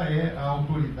 Esta é a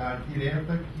autoridade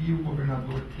direta que o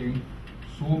governador tem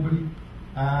sobre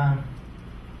a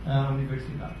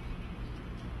universidade.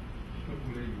 Eu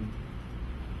pulei um.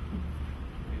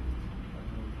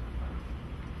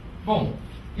 Bom,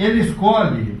 ele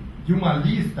escolhe de uma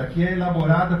lista que é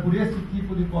elaborada por esse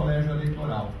tipo de colégio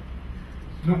eleitoral,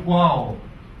 no qual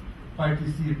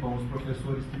participam os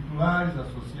professores titulares,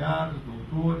 associados,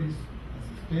 doutores,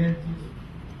 assistentes,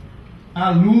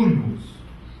 alunos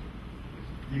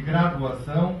de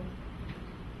graduação,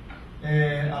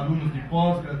 alunos de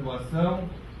pós-graduação,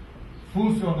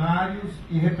 funcionários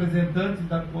e representantes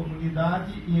da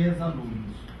comunidade e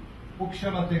ex-alunos. O que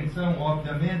chama atenção,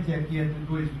 obviamente, é que entre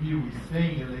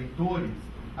 2.100 eleitores,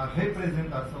 a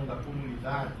representação da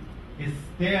comunidade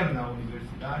externa à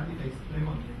universidade é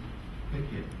extremamente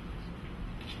pequena.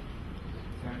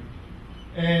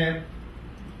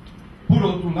 Por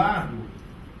outro lado,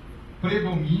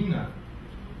 predomina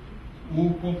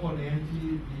o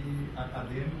componente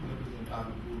acadêmico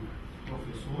representado por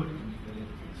professores em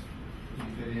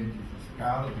diferentes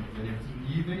escalas, em diferentes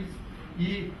níveis,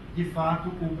 e, de fato,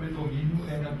 o predomínio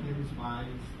é daqueles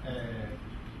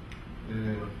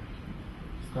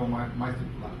estão mais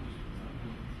titulados.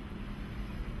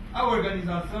 A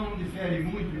organização difere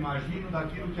muito, imagino,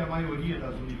 daquilo que a maioria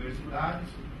das universidades,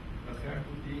 tá certo?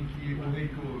 Em que o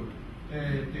reitor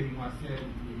tem uma série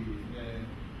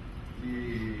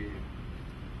de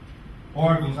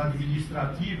órgãos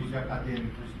administrativos e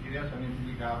acadêmicos diretamente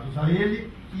ligados a ele,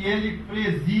 e ele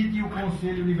preside o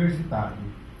conselho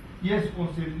universitário. E esse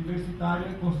conselho universitário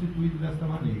é constituído desta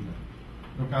maneira.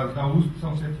 No caso da USP,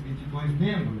 são 122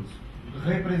 membros,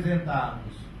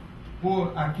 representados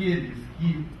por aqueles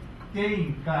que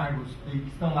têm cargos e que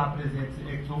estão lá presentes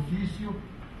ex officio,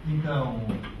 então,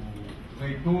 os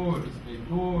reitores,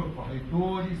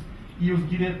 corretores e os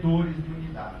diretores de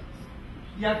unidades.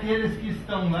 E aqueles que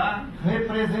estão lá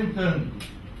representando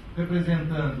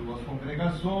as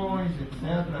congregações, etc.,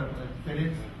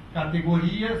 diferentes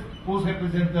categorias, os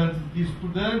representantes de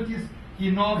estudantes e,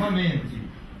 novamente,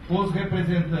 os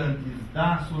representantes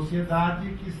da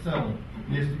sociedade, que são,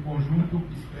 neste conjunto,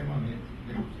 extremamente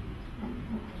reduzidos.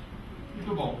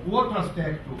 Muito bom. O outro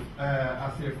aspecto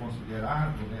a ser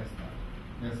considerado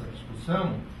nessa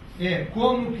discussão é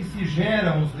como que se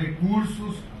geram os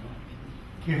recursos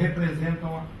que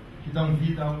representam, que dão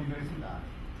vida à universidade.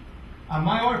 A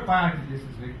maior parte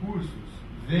desses recursos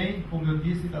vem, como eu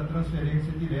disse, da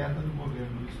transferência direta do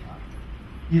governo do Estado.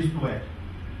 Isto é,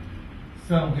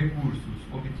 são recursos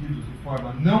obtidos de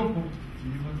forma não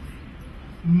competitiva,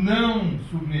 não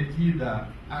submetida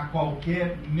a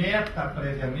qualquer meta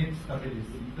previamente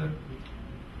estabelecida,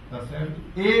 tá certo?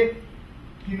 E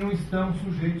que não estão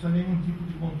sujeitos a nenhum tipo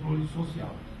de controle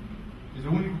social. Quer dizer,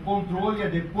 o único controle é,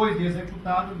 depois de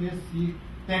executado, ver se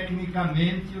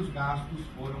tecnicamente os gastos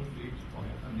foram feitos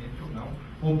corretamente ou não,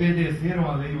 obedeceram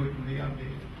à Lei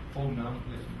 866 ou não.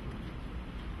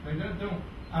 Então,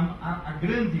 a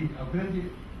grande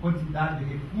quantidade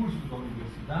de recursos da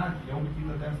universidade é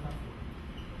obtida desta forma.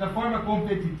 Da forma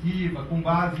competitiva, com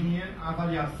base em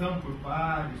avaliação por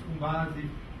pares, com base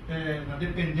na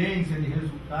dependência de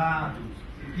resultados,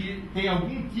 que tem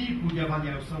algum tipo de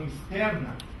avaliação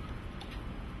externa,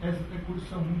 esses recursos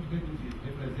são muito reduzidos,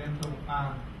 representam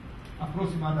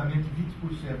aproximadamente 20%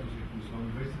 dos recursos da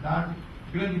universidade,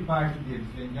 grande parte deles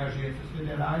vem de agências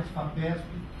federais, FAPESP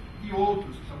e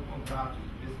outros que são contratos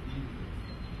de pesquisa.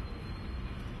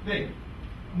 Bem,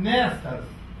 nessas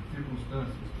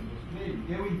circunstâncias que eu mostrei,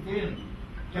 eu entendo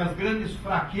que as grandes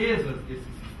fraquezas desse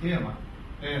sistema,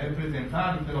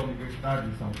 representado pela Universidade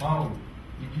de São Paulo,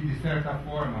 e que de certa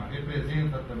forma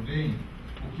representa também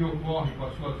o que ocorre com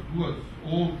as suas duas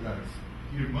outras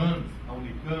irmãs, a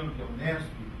Unicamp e a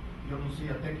Unesp, e eu não sei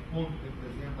até que ponto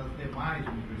representa as demais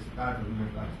universidades, as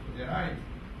universidades federais.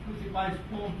 Os principais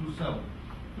pontos são,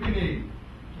 primeiro,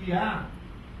 que há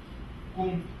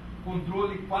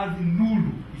controle quase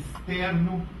nulo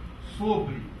externo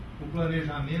sobre o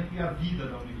planejamento e a vida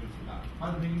da universidade,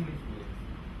 quase nenhuma influência.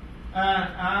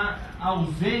 A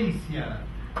ausência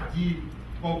de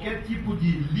qualquer tipo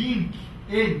de link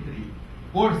entre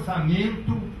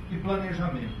orçamento e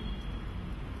planejamento.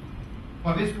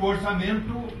 Uma vez que o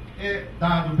orçamento é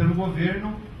dado pelo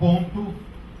governo, ponto,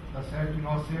 tá certo? E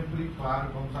nós sempre, claro,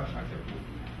 vamos achar que é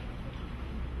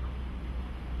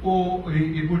pouco.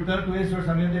 E, portanto, esse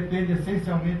orçamento depende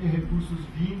essencialmente de recursos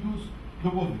vindos do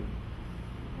governo.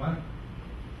 Não é?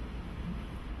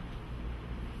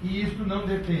 E isso não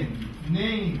depende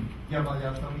nem de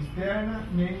avaliação externa,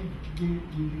 nem de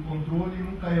controle,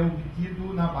 nunca é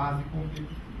obtido na base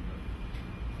competitiva.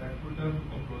 Certo? Portanto, o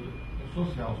controle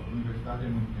social sobre a universidade é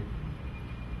muito pequeno.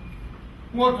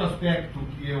 Um outro aspecto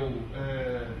que eu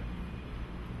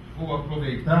vou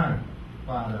aproveitar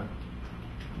para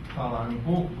falar um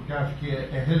pouco, porque acho que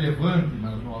é relevante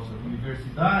nas nossas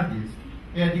universidades,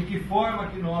 é de que forma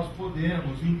que nós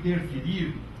podemos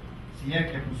interferir, se é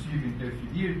que é possível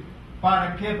interferir,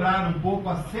 para quebrar um pouco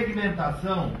a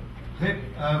segmentação,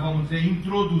 vamos dizer,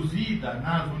 introduzida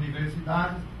nas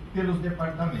universidades pelos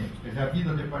departamentos. Quer dizer, a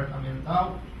vida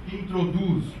departamental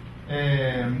introduz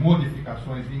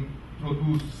modificações,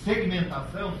 introduz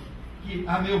segmentação que,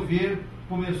 a meu ver,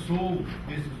 começou,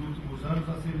 nesses últimos anos,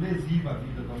 a ser lesiva à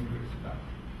vida da universidade.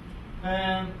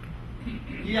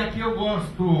 E aqui eu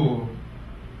gosto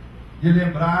de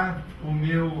lembrar o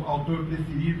meu autor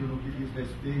preferido no que diz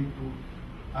respeito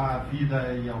à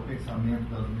vida e ao pensamento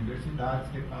das universidades,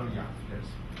 que é Karl Jaspers.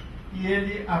 E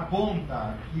ele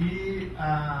aponta que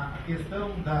a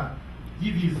questão da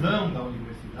divisão da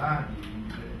universidade em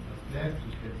diferentes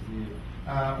aspectos, quer dizer,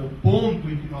 o ponto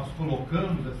em que nós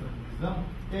colocamos essa divisão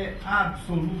é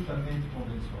absolutamente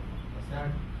convencional, tá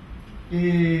certo?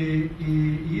 E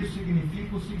isso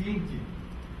significa o seguinte,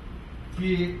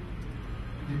 que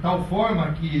de tal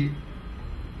forma que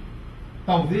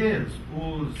talvez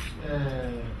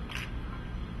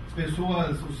as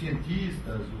pessoas, os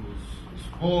cientistas, os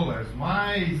scholars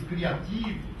mais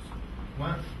criativos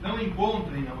não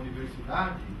encontrem na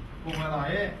universidade, como ela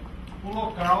é, um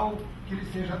local que lhe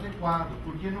seja adequado,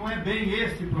 porque não é bem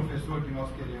esse professor que nós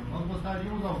queremos. Nós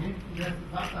gostaríamos de alguém que fizesse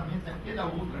exatamente aquela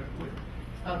outra coisa,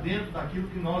 que está dentro daquilo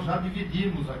que nós já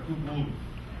dividimos aqui o bolo.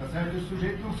 Tá certo? Esse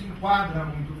sujeito não se enquadra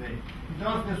muito bem.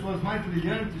 Então as pessoas mais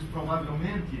brilhantes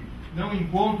provavelmente não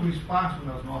encontram espaço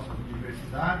nas nossas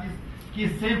universidades, que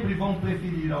sempre vão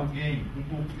preferir alguém um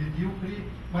pouco medíocre,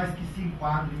 mas que se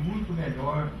enquadre muito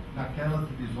melhor naquelas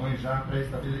divisões já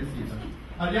pré-estabelecidas.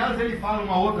 Aliás, ele fala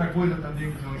uma outra coisa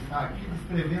também que não está aqui,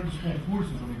 descrevendo os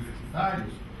concursos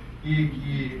universitários, e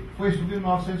que foi isso em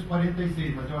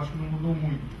 1946, mas eu acho que não mudou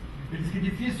muito. Ele diz que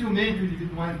dificilmente o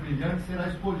indivíduo mais brilhante será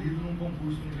escolhido num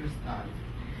concurso universitário.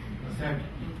 Tá certo?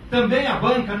 Também a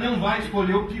banca não vai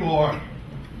escolher o pior,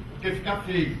 porque fica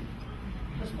feio.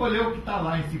 Vai escolher o que está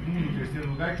lá em segundo, terceiro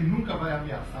lugar, que nunca vai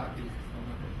ameaçar aqueles que estão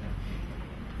na terceira.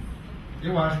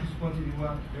 Eu acho que isso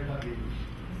continua verdadeiro.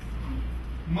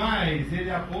 Mas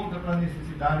ele aponta para a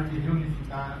necessidade de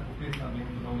reunificar o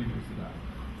pensamento da universidade.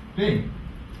 Bem,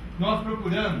 nós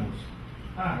procuramos...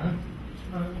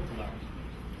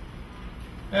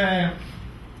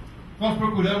 nós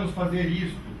procuramos fazer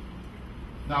isso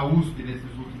na USP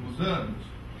nesses últimos anos.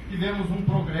 Tivemos um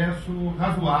progresso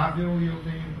razoável e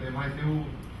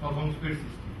nós vamos persistir.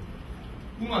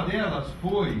 Uma delas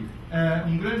foi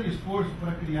um grande esforço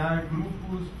para criar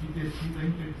grupos de pesquisa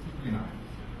interdisciplinares.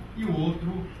 E o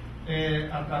outro,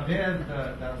 através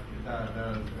das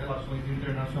relações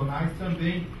internacionais,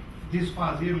 também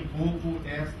desfazer um pouco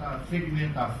esta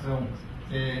segmentação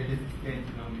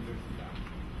existente na universidade.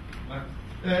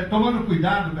 Tomando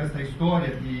cuidado com essa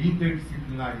história de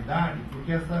interdisciplinaridade,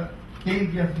 porque essa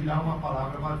tende a virar uma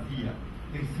palavra vazia.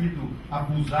 Tem sido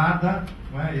abusada,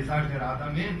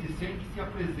 exageradamente, sem que se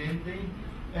apresentem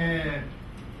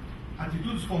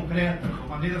atitudes concretas, ou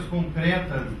maneiras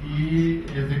concretas de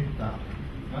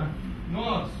executá-la.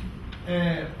 Nós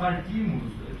partimos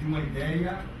de uma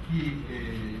ideia que,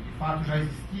 de fato, já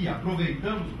existia,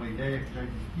 aproveitamos uma ideia que já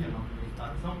existia na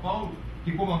Universidade de São Paulo,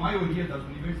 que, como a maioria das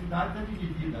universidades, é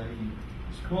dividida em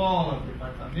escolas,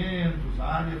 departamentos,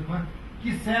 áreas, não é?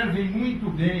 Que servem muito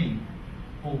bem,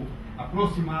 ou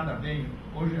aproximada bem,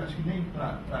 hoje acho que nem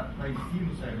para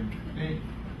ensino servem muito bem,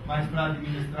 mas para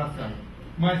administração,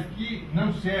 mas que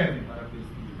não servem para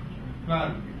pesquisa.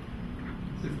 Claro,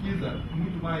 pesquisa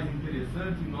muito mais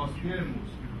interessante nós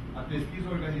termos a pesquisa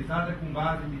organizada com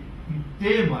base em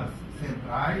temas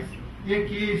centrais e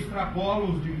que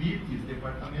extrapolam os limites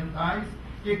departamentais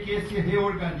e que se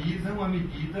reorganizam à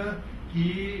medida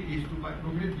que isto vai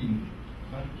progredindo.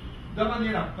 Da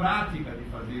maneira prática de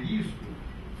fazer isso,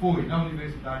 foi, na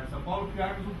Universidade de São Paulo,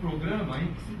 criarmos um programa em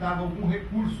que se dava algum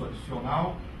recurso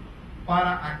adicional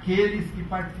para aqueles que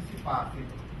participassem,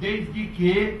 desde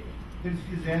que eles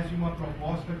fizessem uma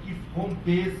proposta que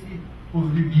rompesse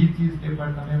os limites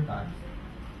departamentais.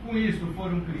 Com isso,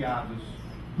 foram criados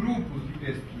grupos de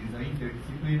pesquisa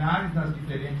interdisciplinares nas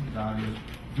diferentes áreas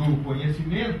do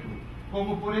conhecimento,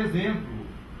 como, por exemplo,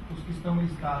 os que estão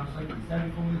listados aqui,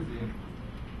 servem como exemplo,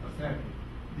 tá certo?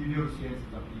 De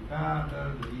neurociências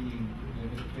aplicadas, em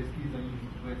pesquisa em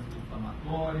influência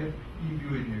inflamatória, em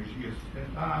bioenergia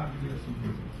sustentável e assim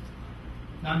por diante.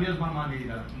 Da mesma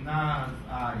maneira, nas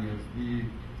áreas de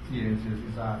ciências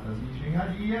exatas e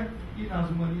engenharia e nas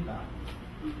humanidades.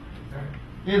 Certo?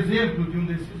 Exemplo de um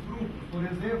desses grupos, por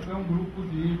exemplo, é um grupo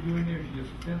de bioenergia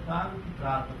sustentável que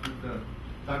trata, portanto,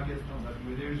 da questão da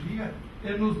bioenergia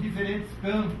nos diferentes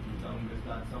campos da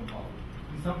Universidade de São Paulo.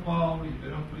 Em São Paulo, em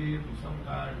Ribeirão Preto, São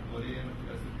Carlos, Lorena,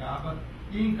 Piracicaba,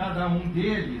 e em cada um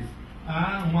deles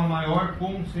há uma maior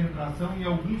concentração em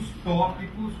alguns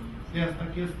tópicos desta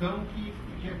questão que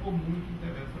é comum e que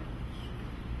interessa a todos.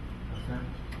 Tá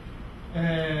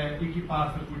certo? E que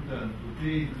passa, portanto,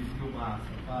 desde biomassa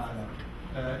para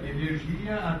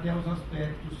energia até os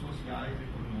aspectos sociais,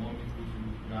 econômicos,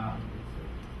 lucrados,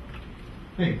 etc.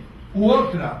 Bem, o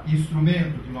outro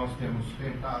instrumento que nós temos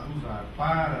tentado usar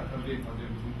para também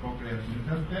fazermos um progresso nesse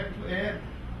aspecto é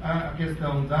a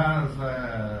questão das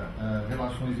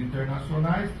relações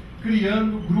internacionais,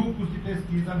 criando grupos de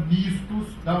pesquisa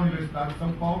mistos da Universidade de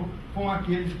São Paulo com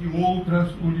aqueles de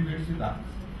outras universidades.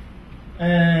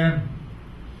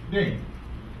 Bem,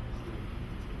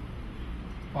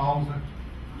 pausa.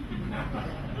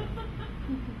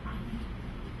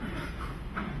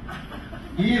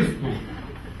 Isto,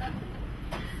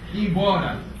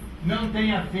 embora não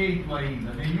tenha feito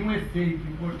ainda nenhum efeito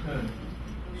importante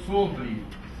sobre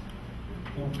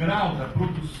o grau da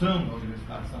produção da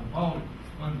Universidade de São Paulo,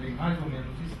 quando é mais ou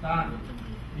menos estável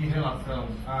em relação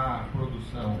à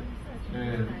produção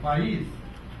do país,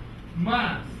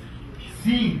 mas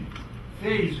sim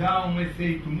fez já um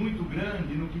efeito muito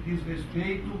grande no que diz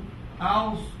respeito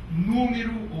aos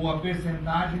número ou a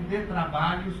percentagem de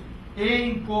trabalhos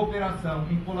em cooperação,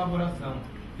 em colaboração,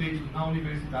 feitos na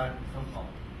Universidade de São Paulo.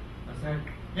 Tá certo?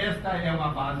 Esta é uma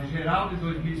base geral de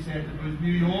 2007 a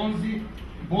 2011,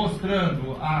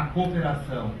 mostrando a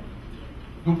cooperação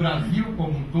do Brasil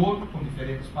como um todo, com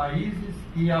diferentes países,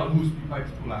 e a USP em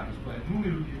particular, isto é,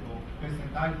 número de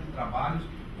percentagem de trabalhos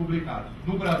publicados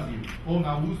no Brasil ou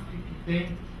na USP que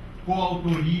tem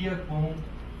coautoria com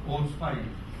outros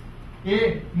países.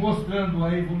 E mostrando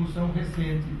a evolução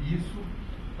recente disso,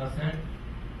 tá certo?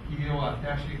 E eu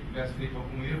até achei que tivesse feito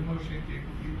algum erro, mas eu chequei com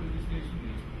o Vitor e disse que é isso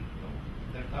mesmo. Então,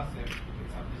 deve estar certo, porque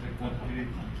sabe dizer conta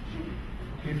direitinho.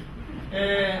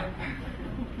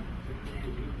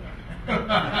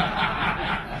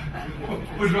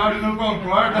 O Jorge não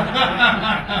concorda.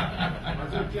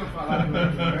 Mas eu tinha falado que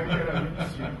era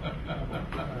 25.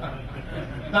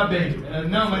 Tá bem.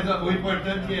 Não, mas o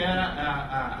importante era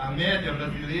a média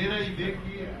brasileira e ver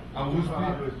que a USP,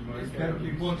 espero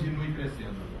que continue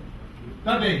crescendo.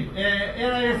 Tá bem.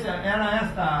 Era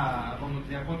esta, vamos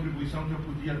dizer, a contribuição que eu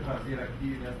podia trazer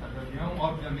aqui nesta reunião.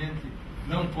 Obviamente,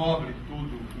 não cobre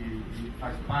tudo que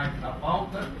faz parte da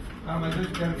pauta, tá? Mas eu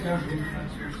espero que ajude na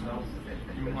discussão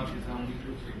de uma visão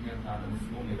muito segmentada nesse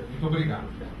momento. Muito obrigado.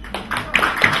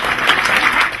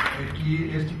 É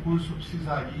que este curso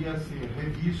precisaria ser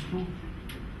revisto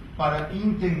para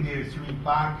entender se o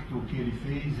impacto que ele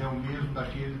fez é o mesmo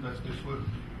daquele das pessoas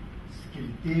que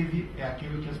ele teve, é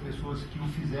aquele que as pessoas que o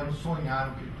fizeram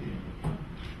sonharam que ele teve.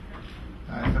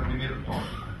 Tá? Esse é o primeiro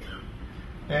tópico.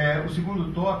 O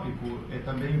segundo tópico é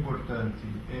também importante,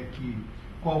 é que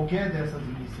qualquer dessas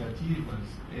iniciativas,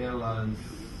 elas,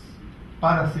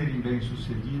 para serem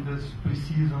bem-sucedidas,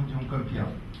 precisam de um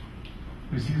campeão,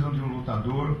 precisam de um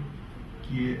lutador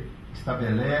que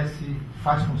estabelece,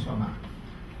 faz funcionar.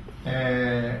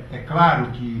 É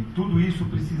claro que tudo isso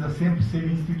precisa sempre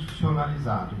ser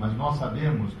institucionalizado, mas nós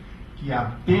sabemos que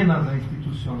apenas a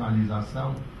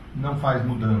institucionalização não faz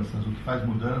mudanças. O que faz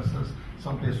mudanças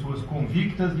são pessoas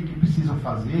convictas de que precisam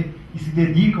fazer e se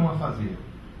dedicam a fazer.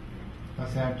 Tá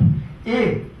certo?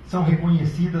 E são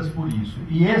reconhecidas por isso.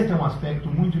 E este é um aspecto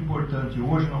muito importante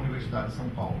hoje na Universidade de São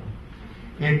Paulo.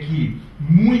 É que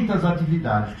muitas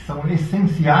atividades que são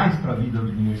essenciais para a vida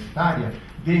universitária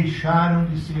deixaram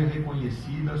de ser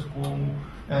reconhecidas como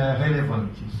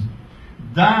relevantes.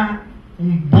 Dar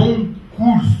um bom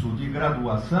curso de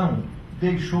graduação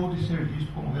deixou de ser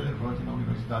visto como relevante na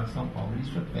Universidade de São Paulo.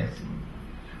 Isso é péssimo.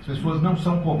 As pessoas não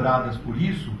são cobradas por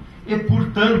isso e,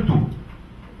 portanto,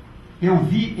 eu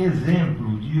vi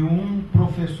exemplo de um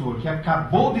professor que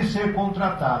acabou de ser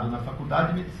contratado na Faculdade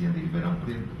de Medicina de Ribeirão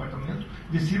Preto, no departamento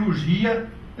de cirurgia,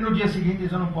 e no dia seguinte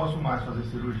diz: eu não posso mais fazer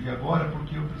cirurgia agora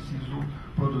porque eu preciso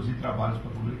produzir trabalhos para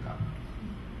publicar.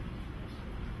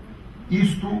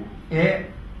 Isto é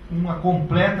uma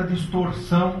completa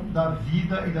distorção da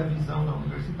vida e da visão da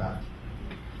universidade.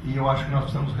 E eu acho que nós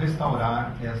precisamos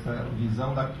restaurar esta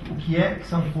visão da o que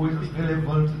são coisas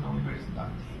relevantes na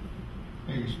universidade.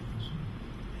 É isso, professor.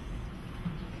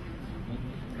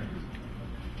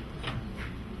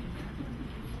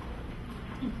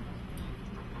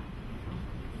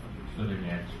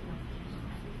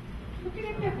 Eu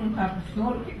queria perguntar para o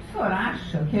senhor o que o senhor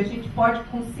acha que a gente pode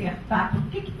consertar,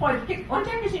 onde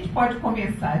é que a gente pode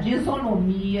começar? De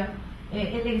isonomia,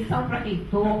 eleição para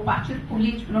reitor, partido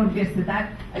político na universidade.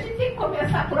 A gente tem que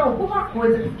começar por alguma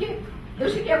coisa, porque eu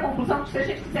cheguei à conclusão que se a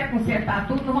gente quiser consertar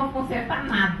tudo, não vamos consertar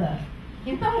nada.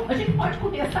 Então, a gente pode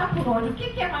começar por onde? O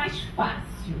que é mais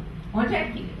fácil? Onde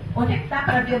é que dá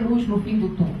para ver luz no fim do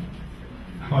túnel?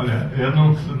 Olha, eu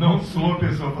não sou a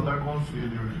pessoa para dar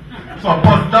conselho. Só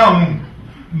posso dar um.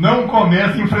 Não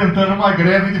comece enfrentando uma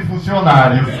greve de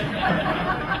funcionários.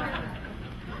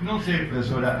 Não sei,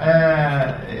 professora.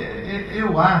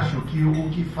 Eu acho que o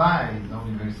que faz a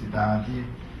universidade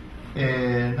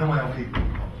não é o reitor,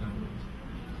 obviamente.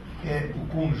 É o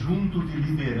conjunto de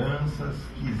lideranças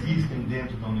que existem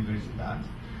dentro da universidade.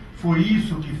 Foi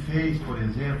isso que fez, por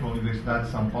exemplo, a Universidade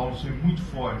de São Paulo ser muito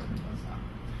forte no passado.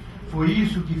 Foi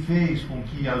isso que fez com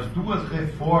que as duas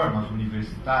reformas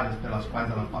universitárias pelas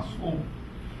quais ela passou,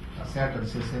 a certa de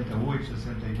 68,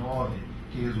 69,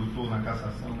 que resultou na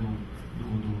cassação do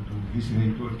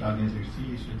vice-reitor que estava em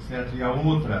exercício, etc., e a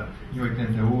outra em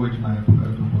 88, na época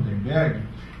do Rodenberg,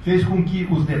 fez com que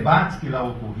os debates que lá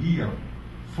ocorriam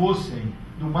fossem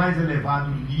do mais elevado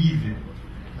nível,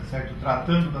 tá certo?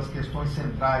 Tratando das questões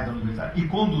centrais da universidade e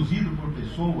conduzido por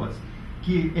pessoas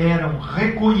que eram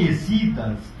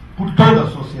reconhecidas por toda a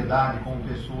sociedade como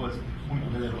pessoas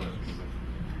muito relevantes.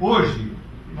 Hoje,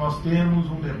 nós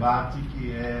temos um debate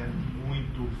que é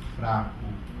muito fraco.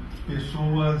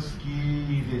 Pessoas que,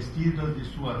 investidas de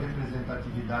sua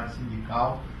representatividade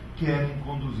sindical, querem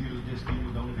conduzir os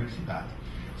destinos da universidade.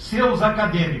 Se os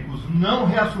acadêmicos não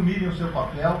reassumirem o seu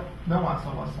papel, não há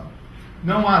salvação.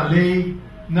 Não há lei,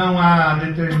 não há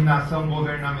determinação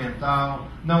governamental,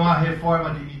 não há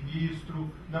reforma de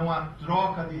ministro, não há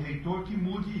troca de reitor que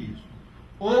mude isso.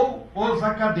 Ou os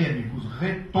acadêmicos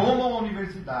retomam a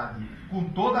universidade com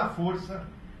toda a força,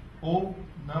 ou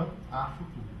não há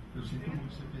futuro. Eu sinto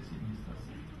muito ser pessimista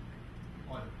assim.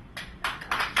 Olha.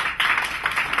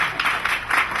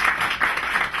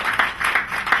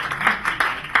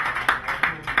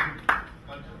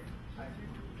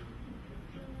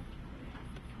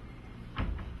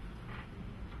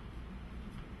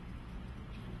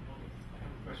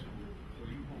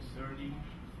 Concerning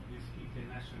this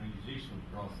internationalization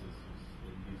processes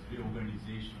and this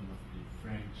reorganization of the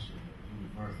French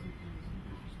universities in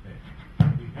this respect.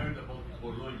 We heard about the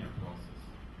Bologna process,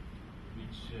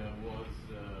 which was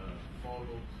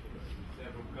followed in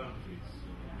several countries.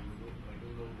 I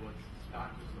don't know what's the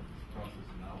status of this process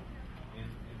now. And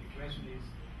the question is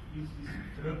the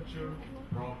structure of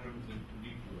programs and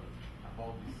curricula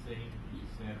about the same in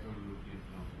several European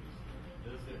countries?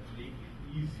 Does that make it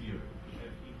easier to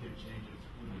have interchange of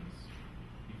students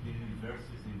between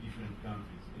universities in different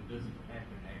countries? And does it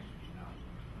happen actually now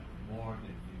more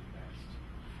than in the past?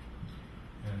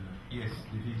 Yes,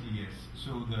 definitely yes.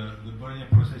 So the Bologna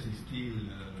process is still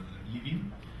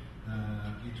living.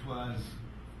 It was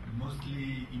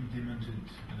mostly implemented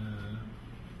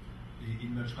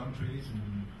in much countries,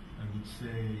 and I would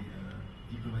say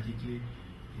diplomatically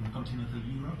in continental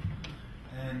Europe.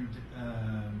 And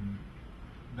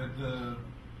but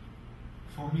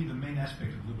for me, the main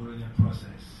aspect of the Bologna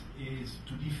process is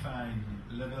to define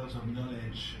levels of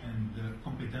knowledge and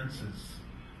competences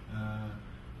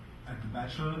at the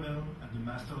bachelor level, at the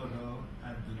master level,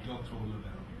 at the doctoral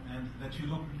level, and that you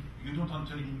don't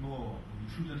enter anymore, or you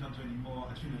shouldn't enter anymore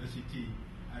at university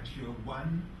at year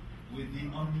 1 with the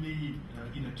only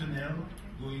in a tunnel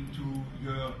going to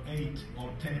year 8 or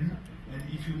 10, and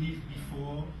if you leave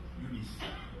before, you miss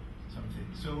something.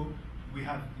 So we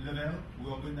have level,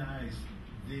 we organize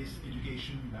this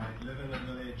education by level of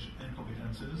knowledge and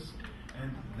competences,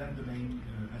 and that's the main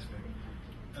aspect.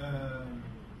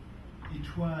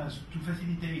 It was to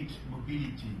facilitate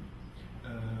mobility.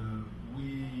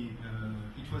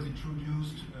 It was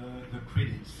introduced the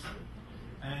credits,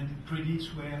 and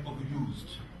credits were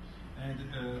overused. And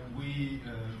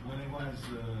when I was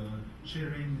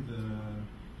chairing the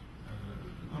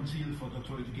Council for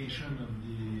Doctoral Education of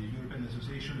the European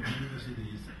Association of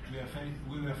Universities,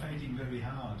 we were fighting very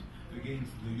hard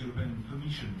against the European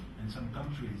Commission and some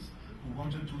countries who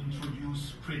wanted to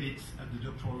introduce credits at the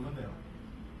doctoral level.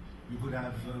 You could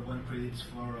have 1 credit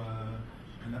for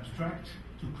an abstract,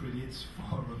 2 credits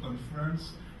for a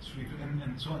conference, 3,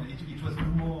 and so on. It was no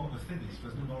more a thesis, it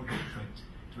was no more a doctorate.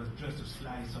 It was just a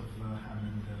slice of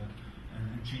ham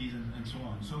and cheese and so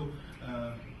on. So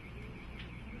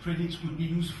credits could be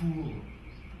useful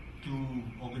to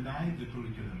organize the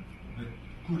curriculum, but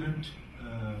couldn't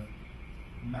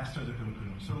master the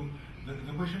curriculum. So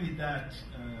the question is that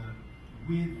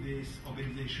with this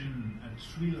organization at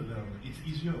 3 levels, it's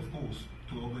easier, of course,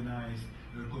 to organize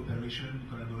cooperation,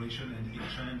 collaboration, and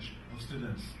exchange of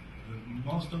students.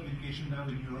 Most of education now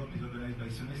in Europe is organized by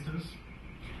semesters,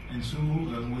 and so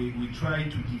we try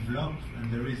to develop,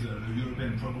 and there is a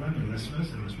European program,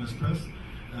 Erasmus Plus,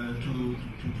 to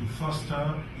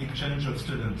foster exchange of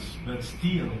students. But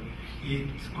still, it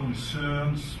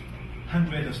concerns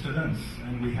hundreds of students,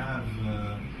 and we have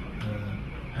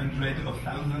hundreds of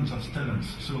thousands of students.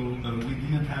 So we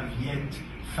didn't have yet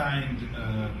find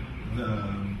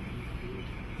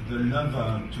the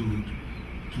lever to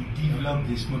develop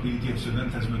this mobility of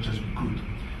students as much as we could.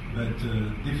 But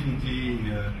definitely,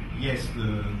 yes,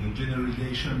 the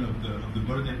generalization of the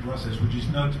Bologna process, which is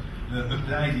not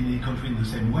applied in any country in the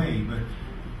same way, but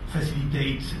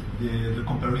facilitates the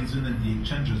comparison and the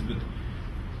exchanges. But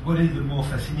what is the more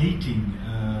fascinating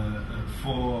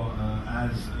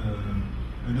as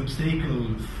an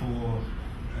obstacle for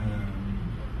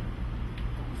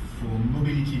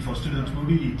mobility, for student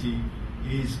mobility,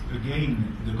 is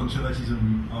again the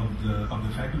conservatism of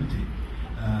the faculty.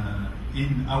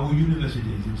 In our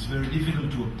universities, it's very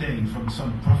difficult to obtain from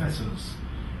some professors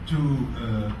to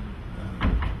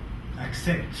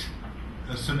accept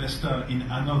a semester in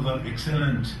another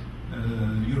excellent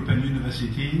European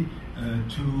university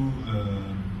to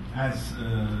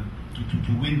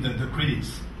win the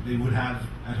credits they would have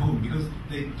at home, because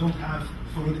they don't have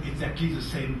followed exactly the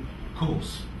same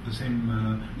course, the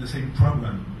same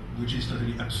program, which is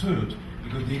totally absurd,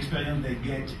 because the experience they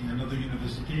get in another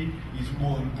university is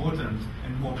more important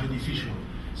and more beneficial.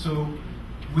 So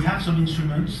we have some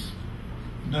instruments,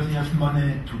 not enough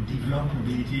money to develop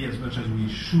mobility as much as we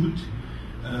should,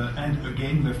 and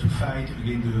again we have to fight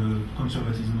against the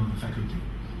conservatism of the faculty.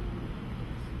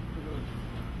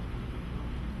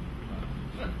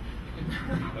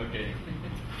 Okay.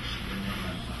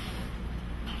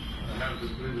 I have to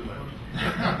play the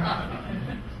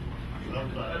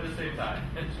At the same time.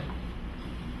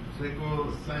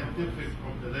 Scientific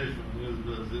cooperation with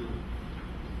Brazil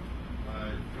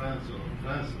by France or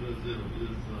France-Brazil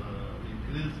is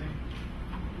increasing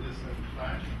recent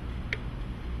time.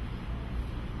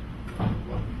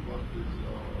 What is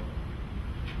your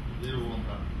view on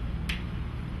that?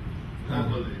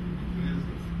 Globally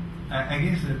increasing? I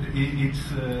guess that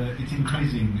it's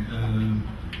increasing.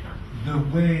 The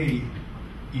way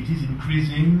it is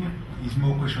increasing is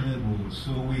more questionable.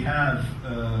 So we have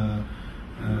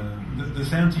the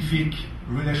scientific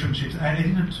relationships. I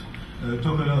didn't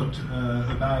talk a lot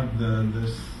about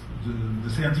the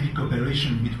scientific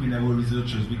cooperation between our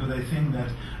researchers, because I think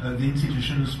that the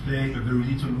institutions play a very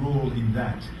little role in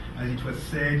that. As it was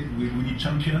said, we need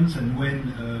champions, and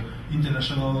when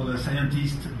international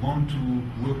scientists want to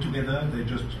work together, they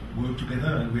just work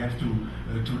together, and we have to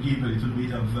give a little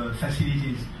bit of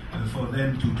facilities for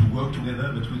them to work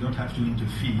together, but we don't have to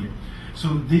interfere.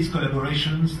 So these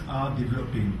collaborations are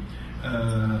developing.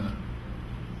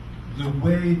 The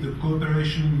way the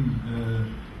cooperation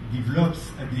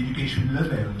develops at the education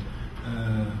level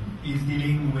is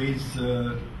dealing with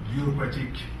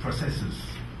bureaucratic processes.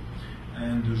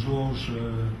 And Georges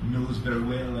knows very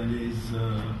well, and is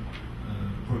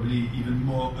probably even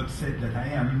more upset than I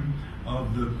am,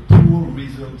 of the poor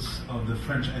results of the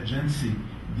French agency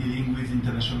dealing with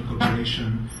international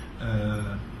cooperation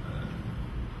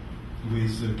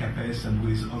with CAPES and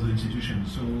with other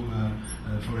institutions. So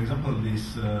For example,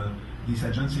 this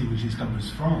agency, which is Campus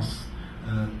France,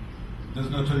 does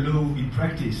not allow in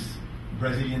practice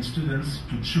Brazilian students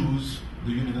to choose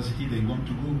the university they want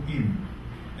to go in.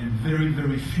 And very,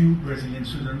 very few Brazilian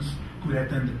students could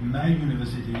attend my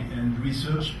university and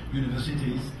research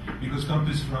universities because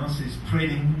Campus France is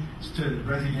spreading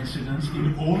Brazilian students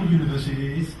in all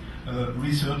universities,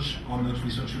 research or not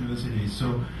research universities.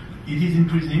 So it is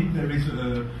increasing. There is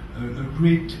a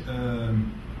great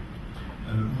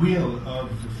will of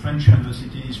French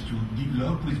universities to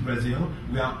develop with Brazil.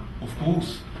 We are, of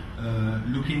course,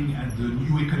 looking at the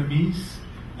new economies,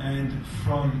 and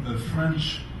from a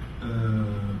French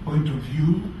point of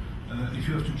view, if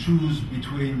you have to choose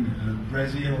between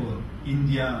Brazil,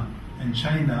 India, and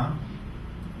China,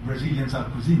 Brazilians are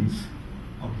cousins,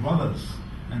 are brothers,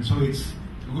 and so it's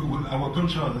our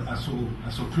cultures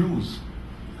are so close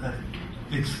that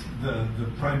it's the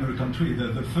primary country.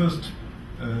 The first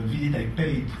visit I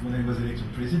paid when I was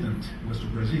elected president was to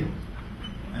Brazil,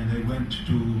 and I went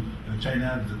to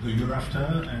China the year after,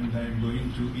 and I'm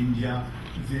going to India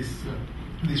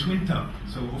this winter.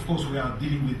 So of course we are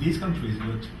dealing with these countries,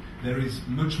 but there is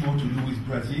much more to do with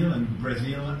Brazil, and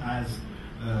Brazil as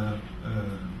a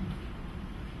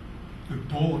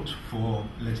port for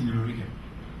Latin America.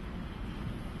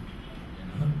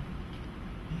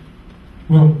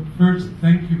 Well, first,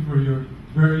 thank you for your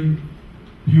very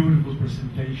beautiful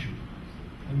presentation.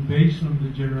 And based on the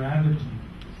generality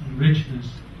and richness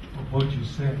of what you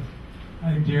said,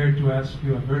 I dare to ask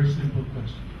you a very simple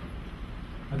question.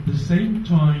 At the same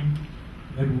time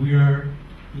that we are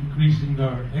increasing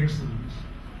our excellence,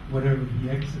 whatever the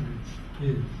excellence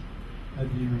is, at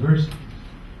the universities,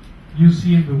 you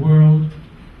see in the world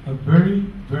a very,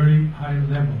 very high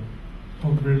level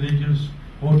of religious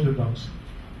orthodoxy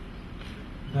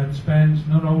that spans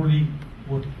not only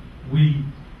what we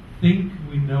think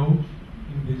we know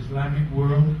in the Islamic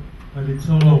world, but it's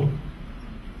all over.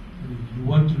 And if you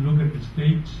want to look at the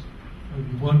States, or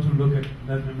you want to look at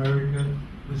Latin America,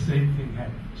 the same thing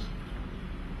happens.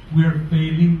 We are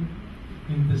failing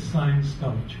in the science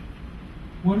culture.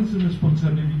 What is the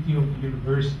responsibility of the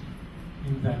university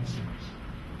in that sense?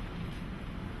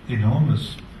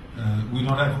 Enormous. We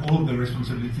don't have all the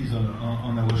responsibilities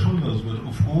on our shoulders, but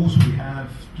of course we have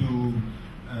to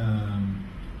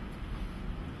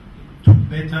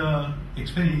better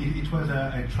explain. It was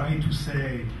I try to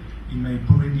say in my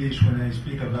poor English when I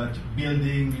speak about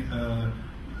building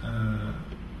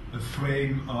a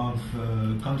frame of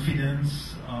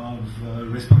confidence, of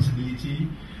responsibility.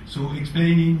 So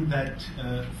explaining that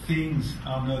things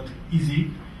are not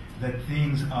easy, that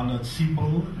things are not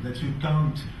simple, that you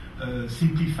can't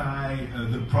simplify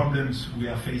the problems we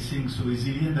are facing so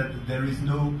easily, and that there is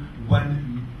no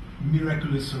one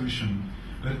miraculous solution.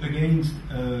 But against,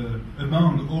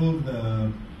 among all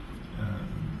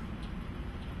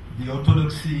the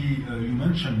orthodoxy you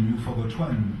mentioned, you forgot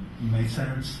one, in my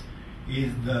sense,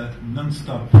 is the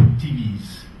non-stop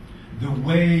TVs. The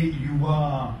way you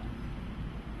are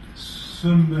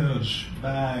submerged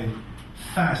by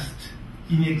fast,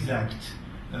 inexact,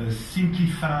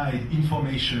 simplified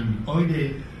information all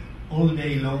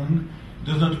day long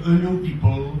does not allow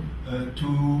people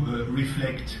to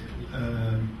reflect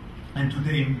and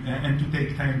to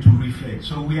take time to reflect.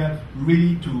 So we have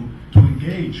really to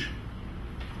engage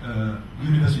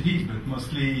universities, but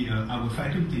mostly our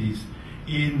faculties,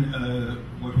 in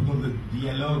what we call the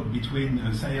dialogue between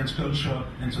science, culture,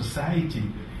 and society,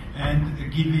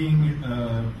 and giving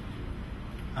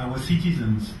our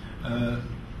citizens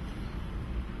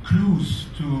clues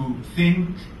to think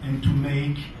and to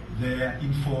make their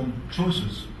informed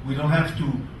choices. We don't have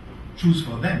to choose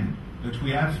for them, but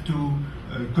we have to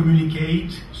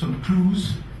communicate some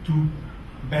clues to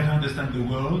better understand the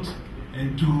world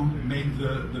and to make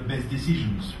the best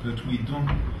decisions. But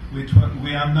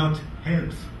we are not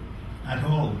helped at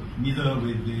all, neither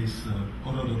with these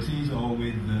orthodoxies or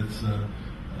with this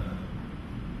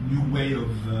new way of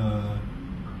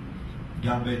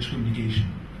garbage communication.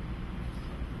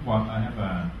 Well, I have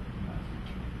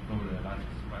probably a last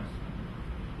question.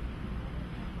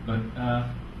 But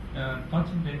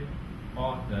touching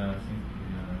about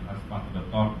as part of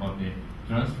the talk about the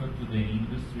transfer to the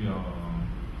industry or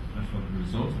transfer of the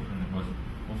results of the university,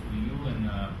 both you and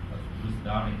Bruce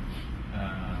Darling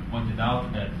pointed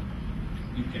out that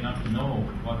you cannot know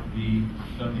what we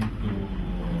turn into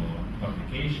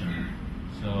publication.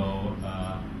 So,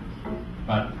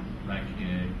 but like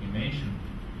you mentioned,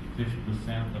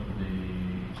 50% of the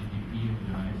GDP of the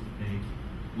United States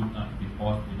would not be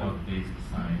possible without basic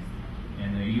science,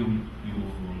 and you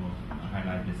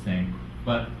highlight the same.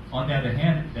 But on the other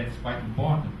hand, that's quite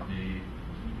important.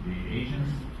 The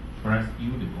agents press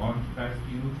you, the government press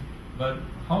you, but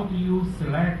how do you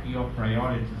select your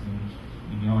priorities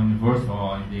in your university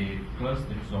or in the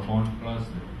cluster, your own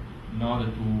cluster, in order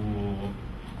to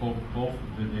cope both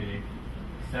with the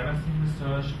excellence in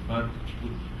research, but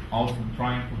also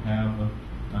trying to have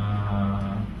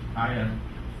higher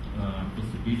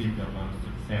possibility of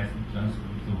success in terms of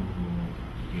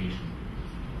education?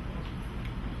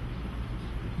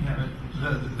 Yeah,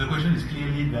 the question is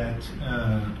clearly that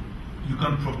you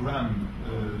can't program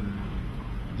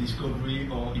discovery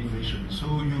or innovation. So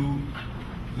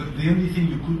the only thing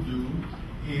you could do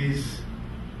is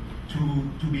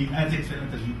to be as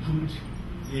excellent as you could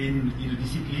in a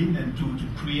discipline and to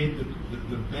create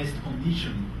the best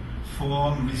condition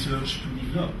for research to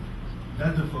develop.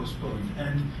 That's the first point,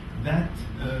 and that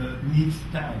needs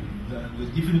time. The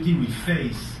difficulty we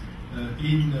face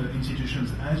in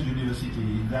institutions as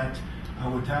university is that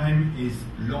our time is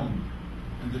long,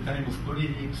 and the time of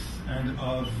politics and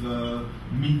of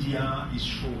media is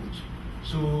short.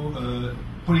 So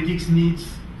politics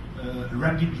needs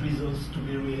rapid results to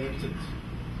be re-elected.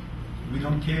 We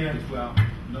don't care if we are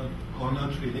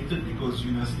not re-elected because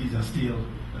universities are still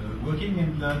working,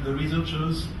 and the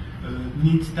researchers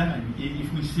need time.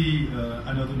 If we see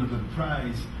another Nobel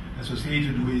Prize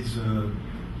associated with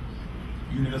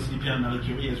University Pierre-Marie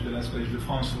Curie as well as Collège de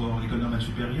France or École Normale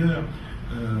Supérieure,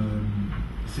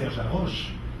 Serge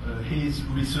Laroche, his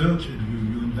research, and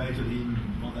you invited him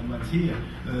more than once here,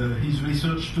 his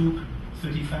research took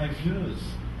 35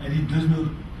 years, and he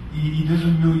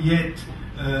doesn't know yet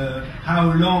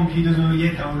how long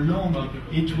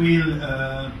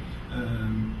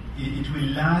it will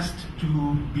last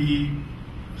to be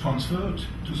transferred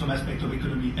to some aspect of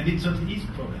economy, and it's not his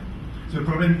problem. So the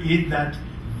problem is that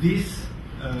this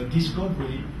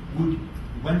discovery would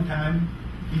one time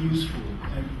be useful,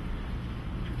 and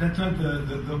that's not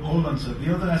the whole answer.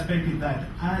 The other aspect is that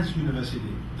as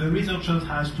university, the researcher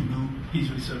has to do his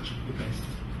research the best.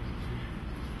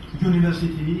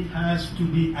 University has to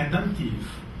be attentive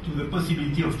to the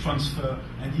possibility of transfer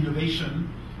and innovation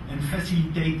and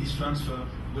facilitate this transfer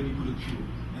when it could occur.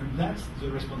 And that's the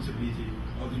responsibility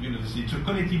of the university. It's a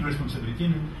collective responsibility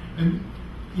and an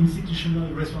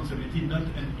institutional responsibility, not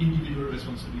an individual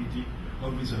responsibility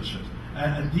of researchers.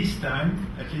 At this time,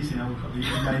 at least in my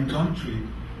country,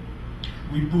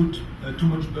 we put too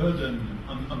much burden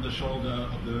on the shoulder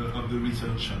of the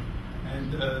researcher.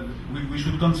 And we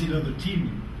should consider the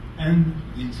team and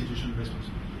the institutional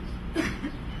responsibilities.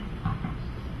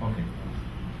 Okay.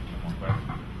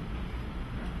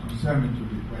 Concerning to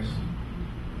the question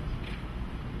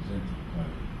presented by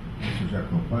Mr.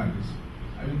 Chambaz,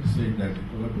 I would say that the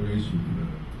collaboration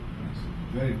is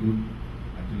very good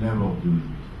at the level of the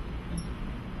university.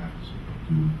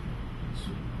 It's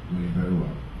doing very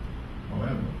well.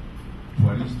 However,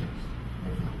 for instance,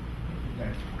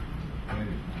 that very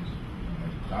nice,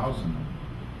 1,000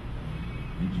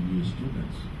 engineering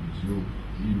students in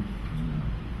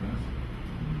France,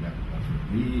 we have a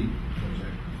big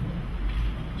project for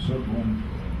second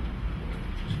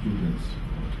students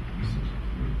for research.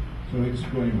 So it's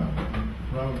going well. I'm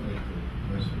proud that the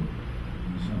Professor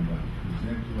Chambaz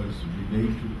presented was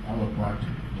related to our part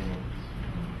for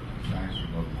science of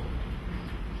work.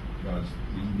 Because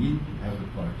we need to have a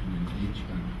partner in each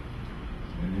country.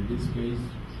 And in this case,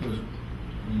 because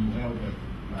we know that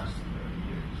last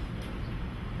years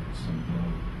had some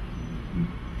problem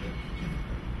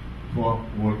for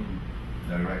working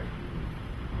directly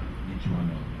with each one of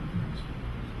them.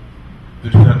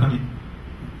 But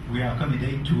we are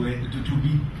candidate to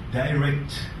be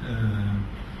direct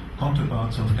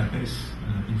counterparts of CAPES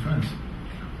in France,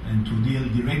 and to deal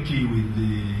directly with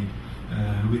the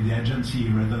agency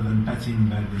rather than passing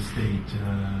by the state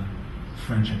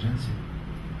French agency.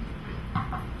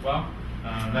 Well,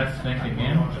 let's thank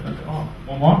again.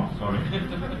 One more? Sorry.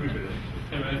 Privilege.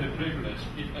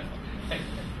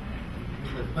 In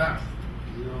the past,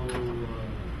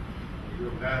 you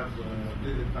have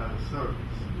military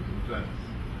service in France.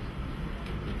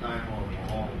 At the time of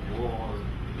all war,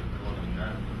 colonization,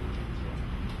 and so on.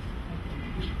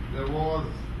 There was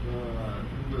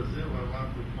in Brazil, I want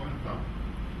to point out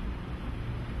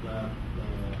that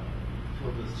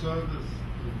for the service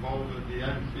involving the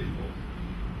young people,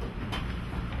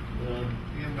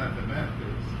 in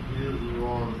mathematics, this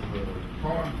was the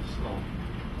cornerstone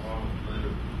of the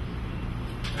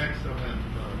excellent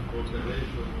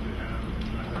cooperation we have in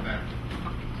mathematics.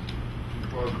 It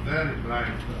was very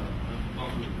bright,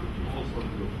 also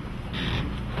good.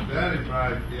 Very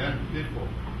bright young people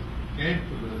came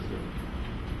to Brazil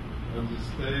and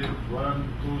stayed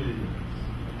 1-2 years.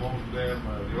 Among them,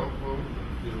 Leopold, the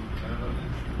field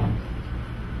analyst,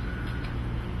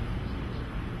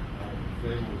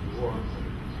 famous work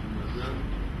in Brazil,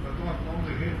 but not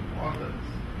only him, others,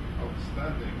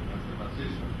 outstanding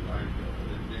mathematicians like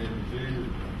the and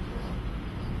so on.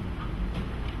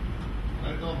 I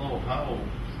don't know how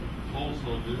most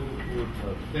of you would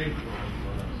think of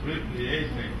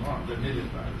recreating not the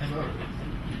military service,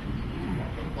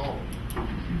 not at all,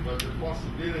 but the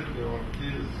possibility of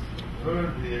this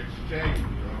early exchange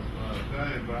of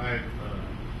very bright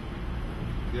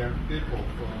young people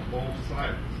from both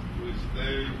sides to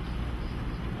stay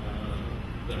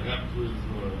perhaps with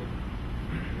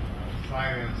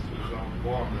science without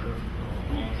borders on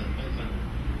the internet,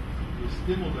 to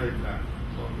stimulate that.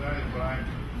 So very bright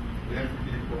young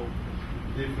people,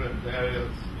 different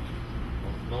areas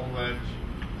of knowledge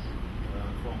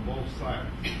from both sides.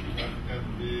 That can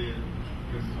be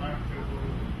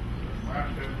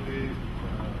remarkably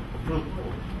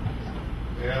fruitful,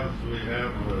 as we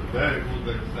have a very good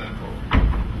example.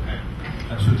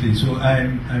 Absolutely. So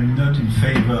I'm not in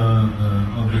favor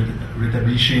of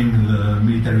establishing the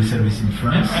military service in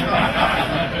France,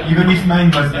 even if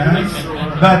mine was nice.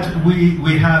 But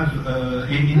we have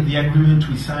in the agreement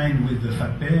we signed with the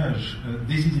FAPERJ,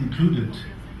 this is included,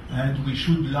 and we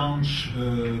should launch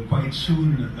quite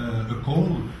soon a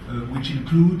call which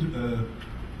include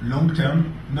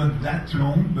long-term, not that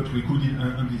long, but we could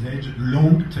envisage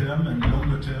long-term and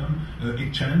longer-term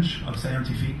exchange of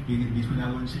scientific between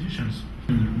our institutions.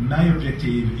 My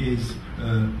objective is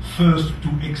first to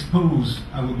expose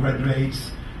our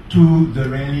graduates to the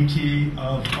reality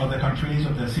of other countries,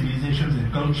 of their civilizations, their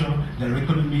culture, their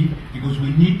economy, because we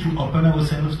need to open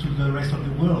ourselves to the rest of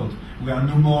the world. We are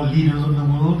no more leaders of the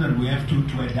world, and we have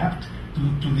to adapt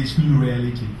to this new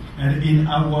reality. And in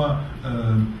our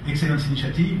excellence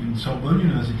initiative in Sorbonne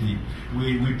University,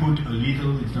 we put a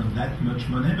little, it's not that much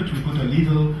money, but we put a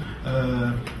little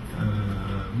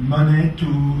money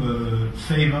to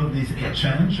favor this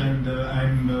exchange, and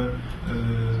I'm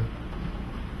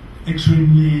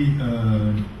extremely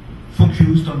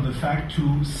focused on the fact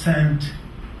to send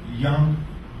young,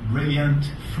 brilliant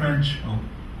French, or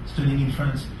studying in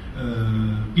France,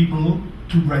 people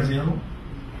to Brazil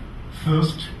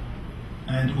first,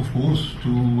 and of course to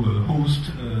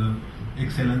host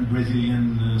excellent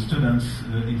Brazilian students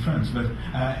in France. But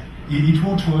it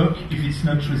won't work if it's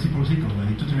not reciprocal.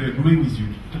 I totally agree with you,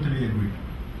 totally agree.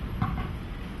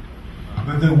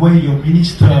 But the way your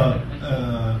minister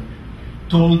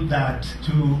told that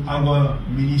to our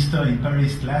minister in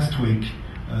Paris last week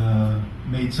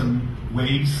made some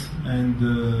waves, and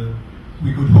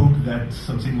we could hope that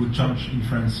something would change in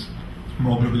France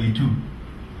more globally too.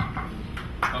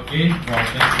 Okay, well,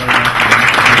 thanks very much.